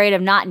afraid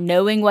of not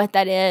knowing what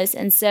that is.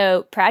 And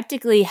so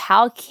practically,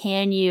 how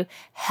can you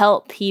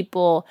help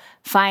people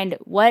find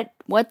what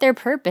their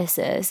purpose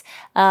is,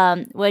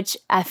 which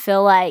I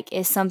feel like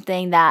is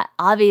something that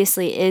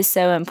obviously is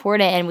so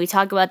important. And we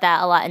talk about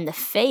that a lot in the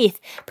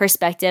faith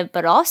perspective,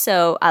 but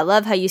also I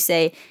love how you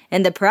say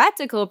in the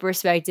practical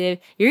perspective,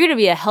 you're going to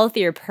be a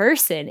healthier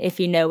person if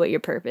you know what your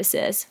purpose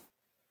is.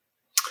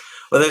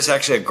 Well, there's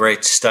actually a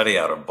great study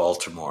out of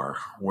Baltimore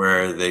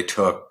where they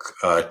took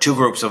two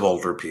groups of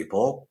older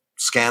people,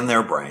 scanned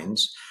their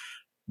brains.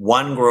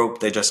 One group,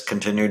 they just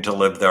continued to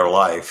live their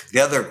life. The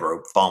other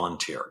group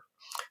volunteered.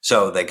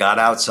 So they got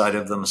outside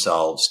of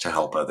themselves to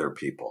help other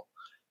people.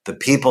 The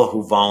people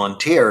who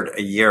volunteered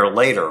a year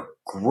later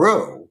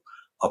grew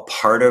a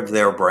part of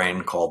their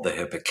brain called the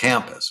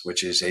hippocampus,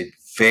 which is a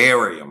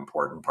very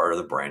important part of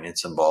the brain.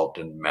 It's involved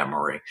in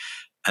memory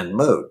and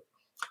mood.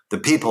 The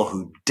people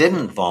who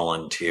didn't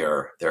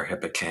volunteer, their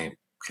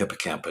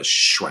hippocampus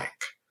shrank.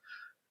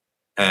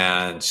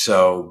 And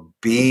so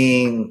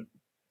being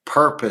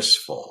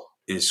purposeful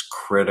is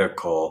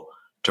critical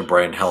to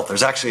brain health.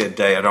 There's actually a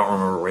day, I don't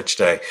remember which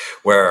day,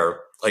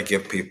 where I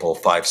give people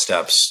 5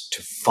 steps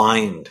to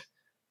find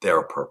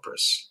their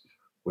purpose,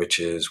 which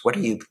is, what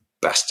are you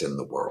best in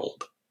the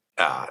world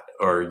at?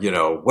 Or, you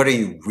know, what are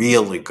you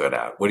really good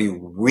at? What do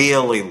you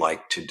really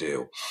like to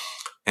do?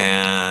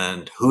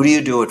 And who do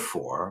you do it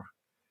for?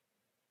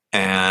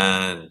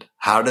 And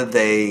how do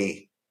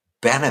they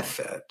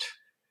benefit?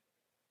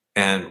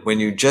 And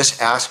when you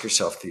just ask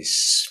yourself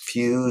these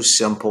few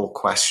simple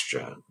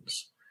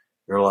questions,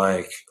 you're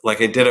like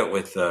I did it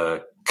with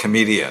a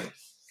comedian.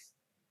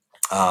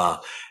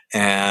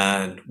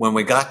 And when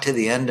we got to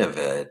the end of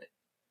it,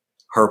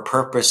 her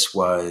purpose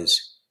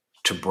was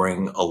to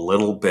bring a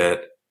little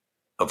bit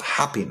of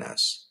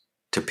happiness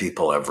to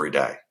people every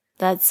day.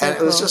 That's so and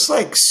it was cool. just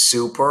like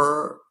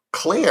super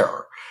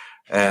clear.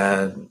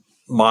 And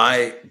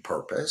my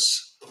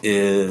purpose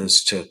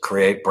is to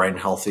create brain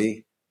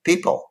healthy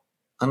people.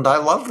 And I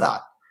love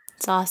that.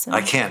 It's awesome.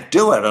 I can't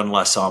do it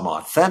unless I'm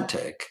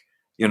authentic.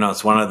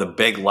 It's one of the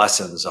big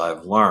lessons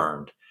I've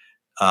learned.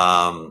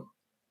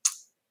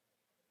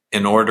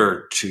 In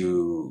order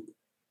to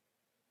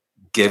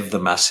give the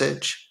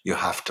message, you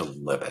have to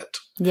live it.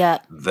 Yeah.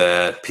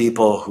 That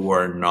people who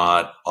are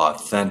not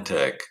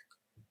authentic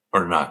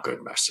are not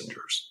good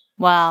messengers.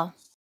 Wow.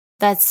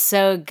 That's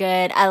so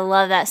good. I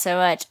love that so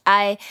much.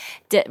 I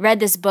read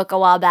this book a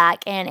while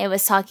back, and it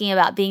was talking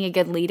about being a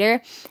good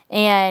leader.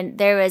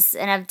 And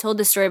I've told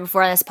this story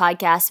before on this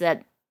podcast,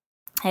 but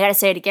I got to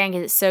say it again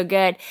because it's so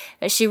good.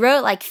 But she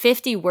wrote like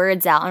 50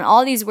 words out, and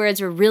all these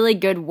words were really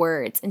good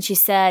words. And she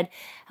said,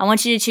 I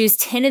want you to choose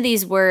 10 of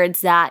these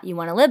words that you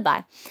want to live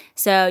by.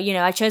 So,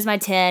 I chose my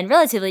 10,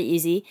 relatively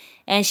easy.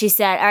 And she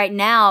said, all right,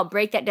 now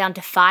break that down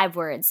to 5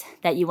 words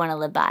that you want to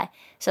live by.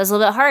 So it's a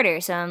little bit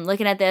harder. So I'm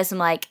looking at this, I'm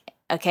like,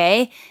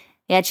 okay,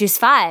 yeah, choose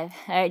 5.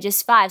 All right,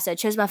 just 5. So I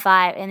chose my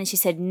 5. And then she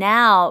said,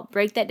 now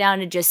break that down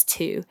to just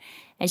 2.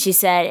 And she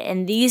said,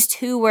 and these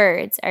 2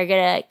 words are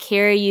going to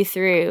carry you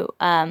through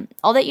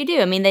all that you do.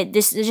 I mean, they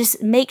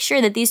just make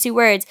sure that these 2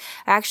 words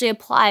are actually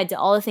applied to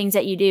all the things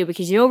that you do,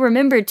 because you'll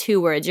remember 2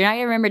 words. You're not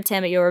going to remember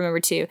 10, but you'll remember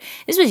 2.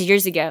 This was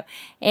years ago.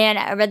 And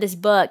I read this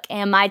book,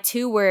 and my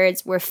 2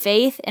 words were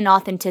faith and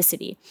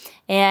authenticity.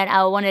 And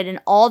I wanted in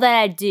all that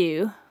I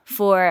do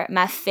for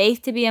my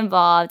faith to be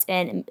involved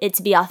and it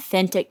to be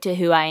authentic to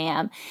who I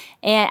am.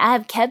 And I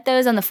have kept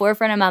those on the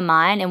forefront of my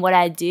mind. And what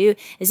I do,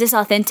 is this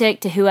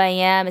authentic to who I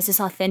am? Is this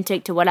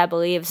authentic to what I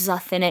believe? Is this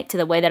authentic to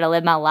the way that I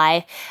live my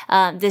life?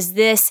 Does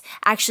this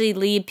actually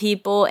lead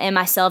people and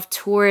myself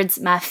towards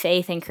my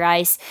faith in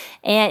Christ?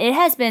 And it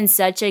has been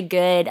such a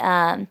good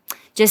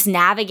just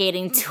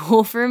navigating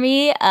tool for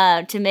me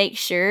to make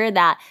sure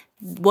that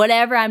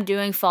whatever I'm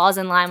doing falls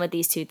in line with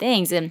these 2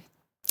 things. And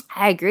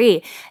I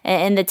agree.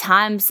 In the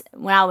times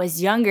when I was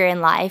younger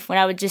in life, when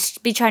I would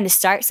just be trying to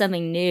start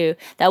something new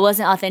that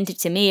wasn't authentic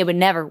to me, it would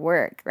never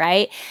work,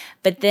 right?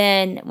 But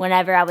then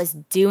whenever I was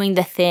doing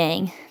the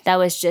thing that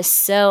was just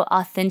so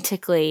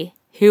authentically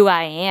who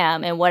I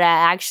am and what I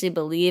actually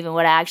believe and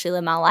what I actually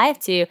live my life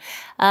to,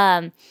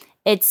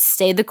 it's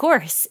stayed the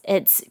course.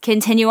 It's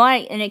continue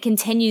on, and it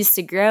continues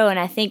to grow. And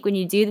I think when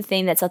you do the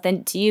thing that's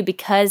authentic to you,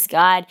 because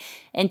God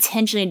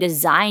intentionally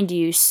designed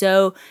you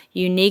so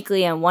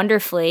uniquely and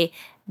wonderfully,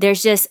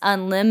 there's just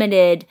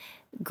unlimited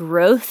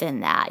growth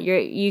in that.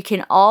 You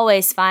can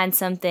always find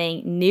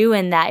something new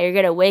in that. You're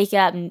going to wake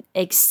up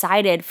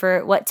excited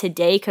for what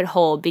today could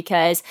hold,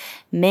 because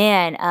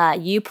man,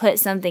 you put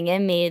something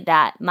in me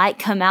that might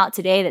come out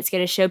today that's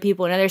going to show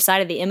people another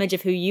side of the image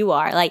of who you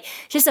are. Like,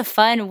 just a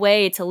fun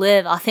way to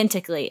live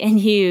authentically, and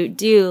you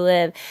do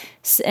live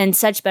in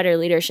such better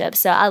leadership.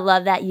 So I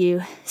love that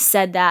you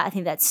said that. I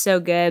think that's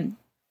so good.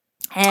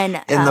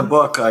 And in the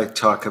book, I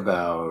talk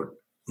about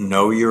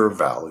know your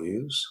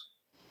values.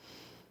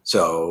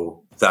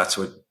 So that's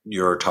what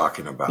you're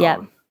talking about.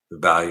 Yep. The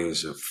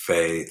values of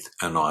faith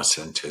and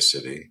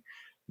authenticity.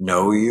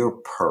 Know your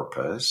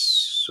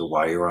purpose, so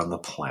why you're on the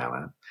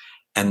planet,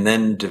 and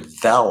then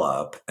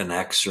develop an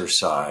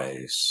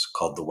exercise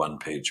called the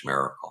 1-page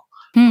miracle.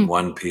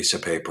 1 piece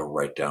of paper,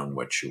 write down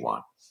what you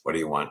want. What do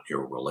you want?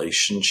 Your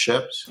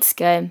relationships. That's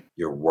good.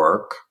 Your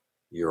work,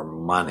 your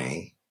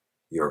money,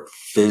 your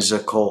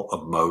physical,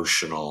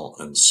 emotional,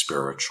 and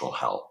spiritual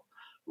health.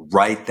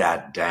 Write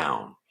that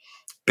down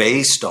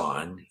based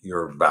on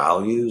your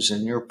values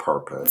and your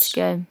purpose. That's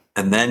good.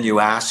 And then you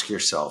ask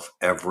yourself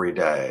every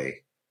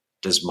day,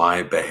 does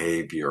my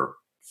behavior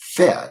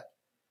fit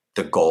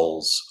the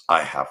goals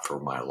I have for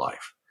my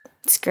life?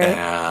 That's great.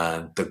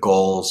 And the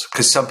goals,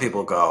 because some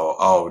people go,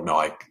 oh,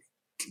 no,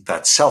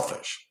 that's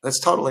selfish. That's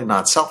totally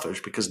not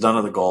selfish, because none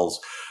of the goals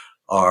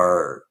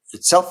are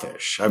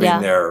selfish. I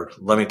mean,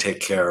 let me take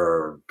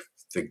care of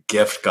the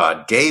gift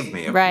God gave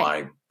me of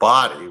my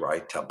body,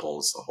 right? Temple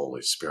is the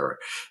Holy Spirit.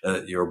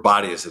 Your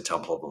body is the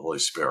temple of the Holy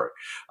Spirit.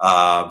 So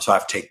I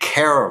have to take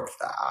care of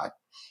that.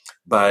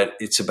 But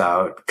it's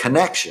about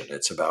connection.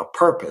 It's about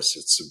purpose.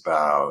 It's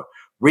about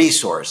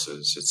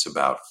resources. It's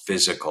about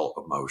physical,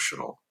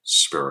 emotional,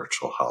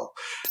 spiritual health.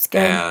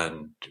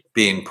 And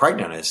being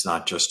pregnant is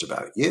not just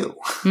about you.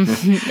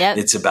 Yep.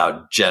 It's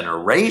about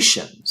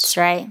generations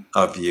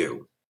of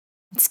you.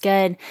 It's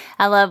good.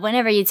 I love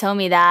whenever you told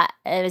me that.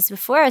 It was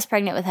before I was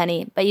pregnant with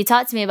Honey, but you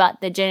talked to me about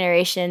the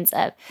generations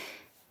of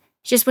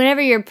just whenever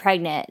you're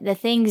pregnant, the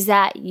things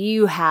that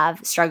you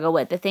have struggled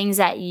with, the things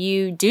that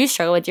you do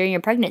struggle with during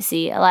your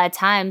pregnancy. A lot of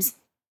times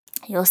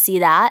you'll see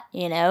that,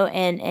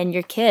 and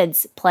your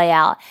kids play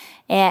out.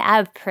 And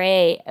I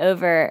pray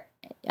over,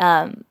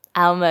 I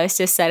almost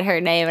just said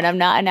her name, and I'm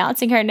not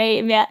announcing her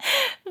name yet,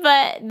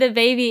 but the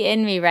baby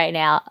in me right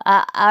now,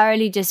 I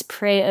already just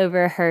pray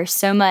over her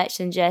so much,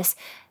 and just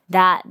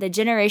that the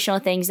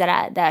generational things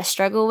that I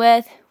struggle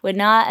with would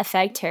not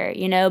affect her,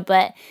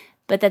 but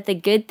but that the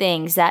good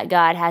things that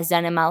God has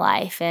done in my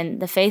life and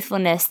the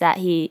faithfulness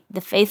the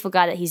faithful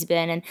God that he's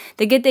been, and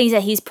the good things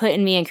that he's put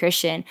in me in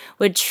Christian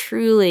would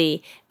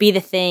truly be the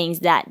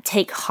things that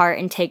take heart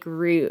and take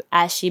root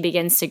as she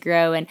begins to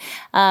grow. And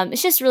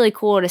it's just really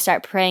cool to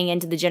start praying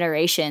into the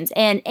generations,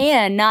 and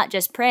not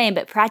just praying,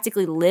 but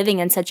practically living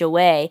in such a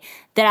way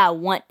that I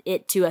want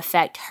it to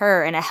affect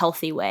her in a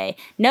healthy way,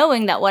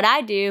 knowing that what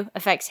I do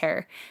affects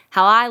her,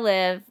 how I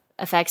live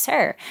affects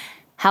her,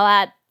 how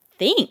I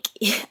think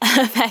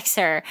affects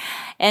her.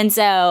 And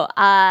so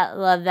I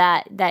love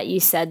that you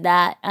said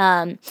that.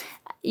 And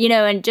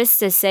just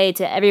to say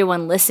to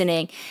everyone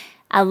listening,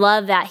 I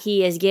love that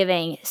he is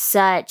giving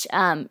such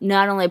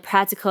not only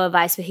practical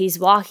advice, but he's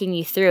walking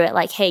you through it.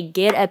 Like, hey,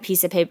 get a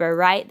piece of paper,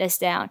 write this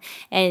down.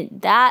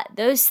 And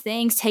those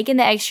things, taking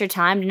the extra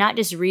time to not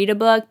just read a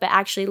book, but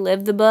actually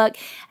live the book,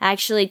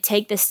 actually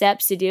take the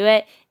steps to do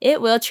it, it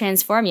will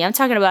transform you. I'm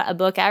talking about a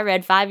book I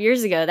read 5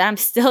 years ago that I'm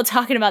still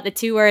talking about the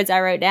 2 words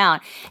I wrote down.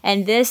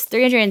 And this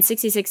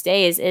 366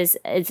 days is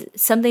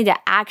something to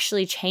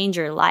actually change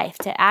your life,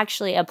 to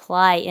actually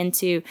apply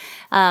into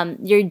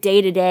your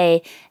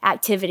day-to-day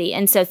activity.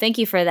 And so thank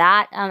you for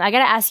that. I got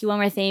to ask you one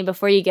more thing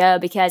before you go,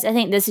 because I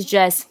think this is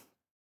just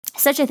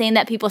such a thing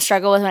that people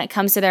struggle with when it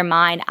comes to their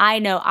mind. I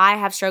know I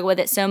have struggled with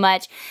it so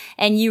much.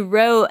 And you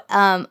wrote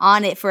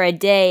on it for a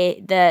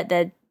day,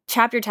 the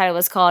chapter title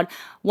was called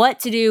What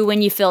to Do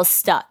When You Feel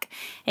Stuck.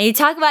 And you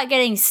talk about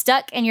getting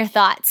stuck in your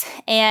thoughts.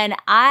 And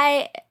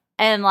I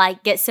am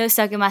get so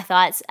stuck in my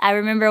thoughts. I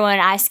remember when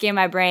I scanned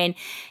my brain,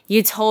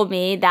 you told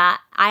me that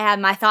I had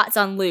my thoughts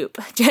on loop,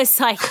 just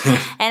and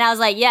I was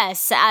like,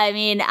 yes, I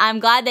mean, I'm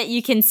glad that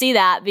you can see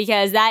that,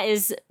 because that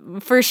is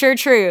for sure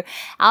true.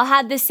 I'll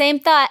have the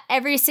same thought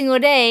every single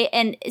day.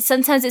 And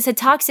sometimes it's a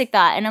toxic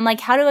thought. And I'm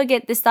like, how do I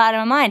get this thought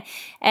out of my mind?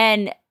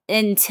 And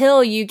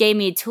until you gave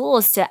me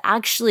tools to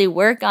actually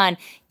work on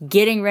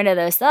getting rid of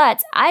those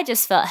thoughts, I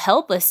just felt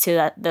helpless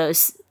to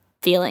those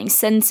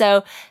feelings. And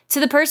so to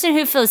the person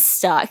who feels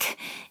stuck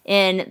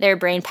in their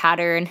brain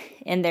pattern,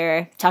 in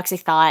their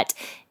toxic thought,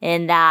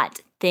 in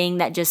that thing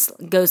that just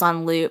goes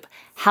on loop,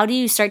 how do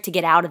you start to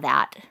get out of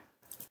that?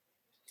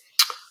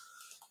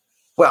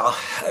 Well,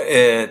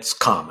 it's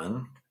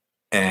common.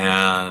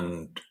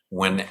 And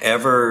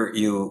whenever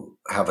you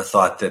have a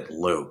thought that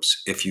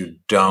loops, if you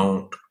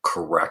don't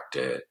correct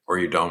it or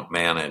you don't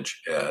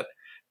manage it,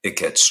 it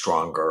gets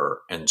stronger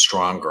and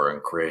stronger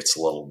and creates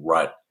a little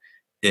rut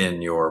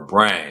in your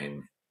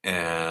brain,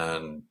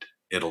 and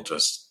it'll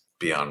just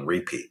be on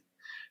repeat.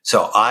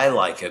 So I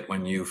like it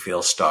when you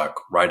feel stuck,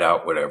 write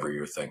out whatever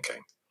you're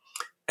thinking,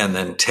 and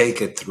then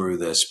take it through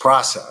this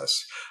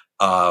process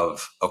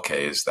of,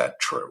 okay, is that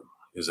true?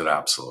 Is it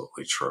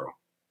absolutely true?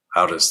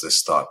 How does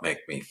this thought make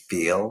me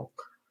feel?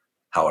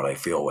 How would I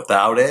feel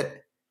without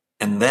it?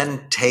 And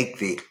then take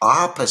the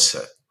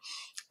opposite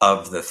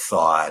of the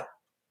thought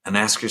and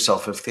ask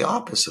yourself if the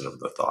opposite of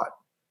the thought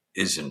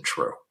isn't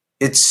true.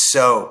 It's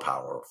so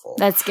powerful.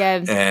 That's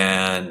good.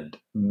 And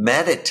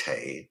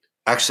meditate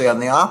actually on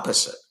the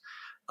opposite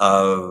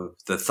of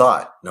the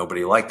thought,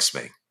 nobody likes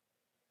me.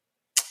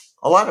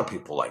 A lot of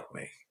people like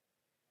me.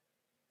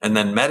 And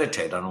then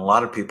meditate on a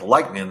lot of people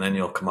like me, and then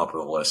you'll come up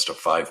with a list of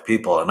 5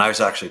 people. And I was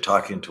actually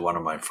talking to one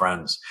of my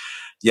friends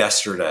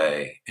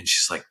yesterday, and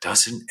she's like,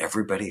 doesn't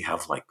everybody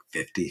have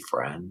 50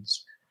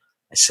 friends?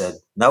 I said,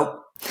 nope.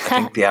 I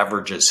think the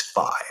average is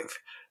 5.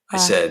 I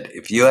said,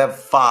 if you have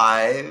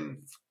 5,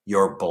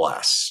 you're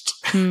blessed.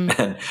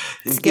 And,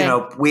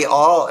 we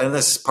all, and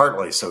this is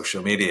partly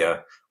social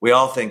media, we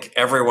all think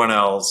everyone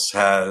else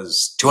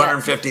has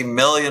 250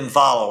 million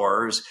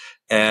followers.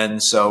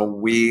 And so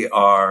we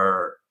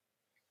are,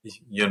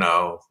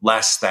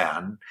 less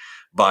than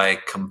by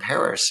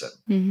comparison.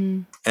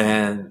 Mm-hmm.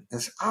 And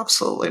it's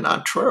absolutely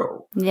not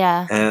true.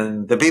 Yeah.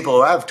 And the people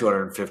who have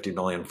 250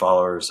 million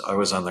followers, I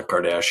was on the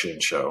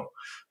Kardashian show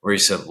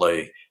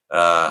recently.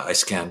 I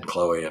scanned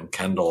Khloe and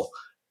Kendall,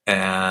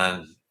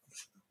 and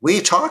we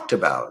talked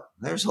about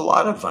there's a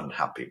lot of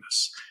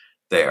unhappiness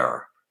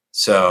there.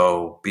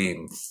 So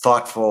being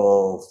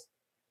thoughtful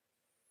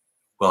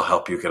will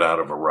help you get out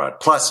of a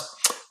rut. Plus,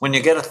 when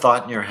you get a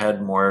thought in your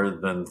head more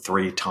than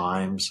 3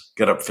 times,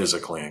 get up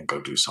physically and go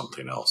do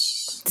something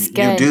else.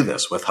 You do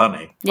this with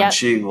Honey. Yep. When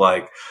she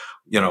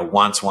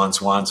wants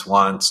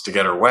to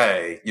get her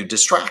way, you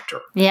distract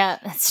her. Yeah,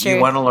 that's true.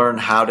 You want to learn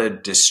how to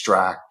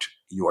distract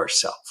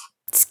yourself.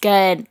 It's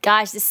good.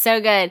 Gosh, it's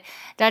so good.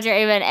 Dr.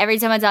 Avon, every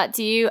time I talk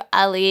to you,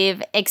 I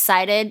leave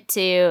excited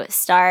to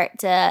start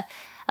to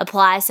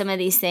apply some of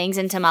these things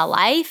into my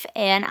life.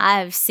 And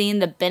I've seen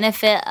the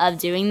benefit of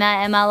doing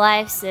that in my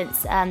life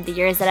since the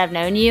years that I've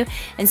known you.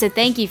 And so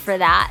thank you for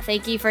that.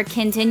 Thank you for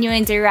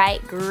continuing to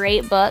write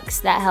great books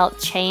that help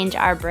change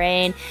our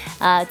brain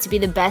to be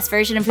the best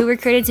version of who we're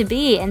created to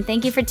be. And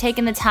thank you for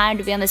taking the time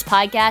to be on this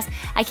podcast.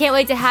 I can't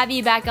wait to have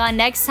you back on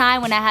next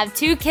time when I have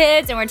 2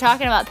 kids and we're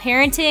talking about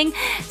parenting.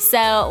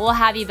 So we'll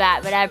have you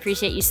back, but I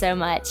appreciate you so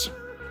much.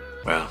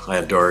 Well, I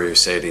adore you,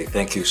 Sadie.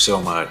 Thank you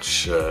so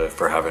much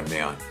for having me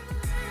on.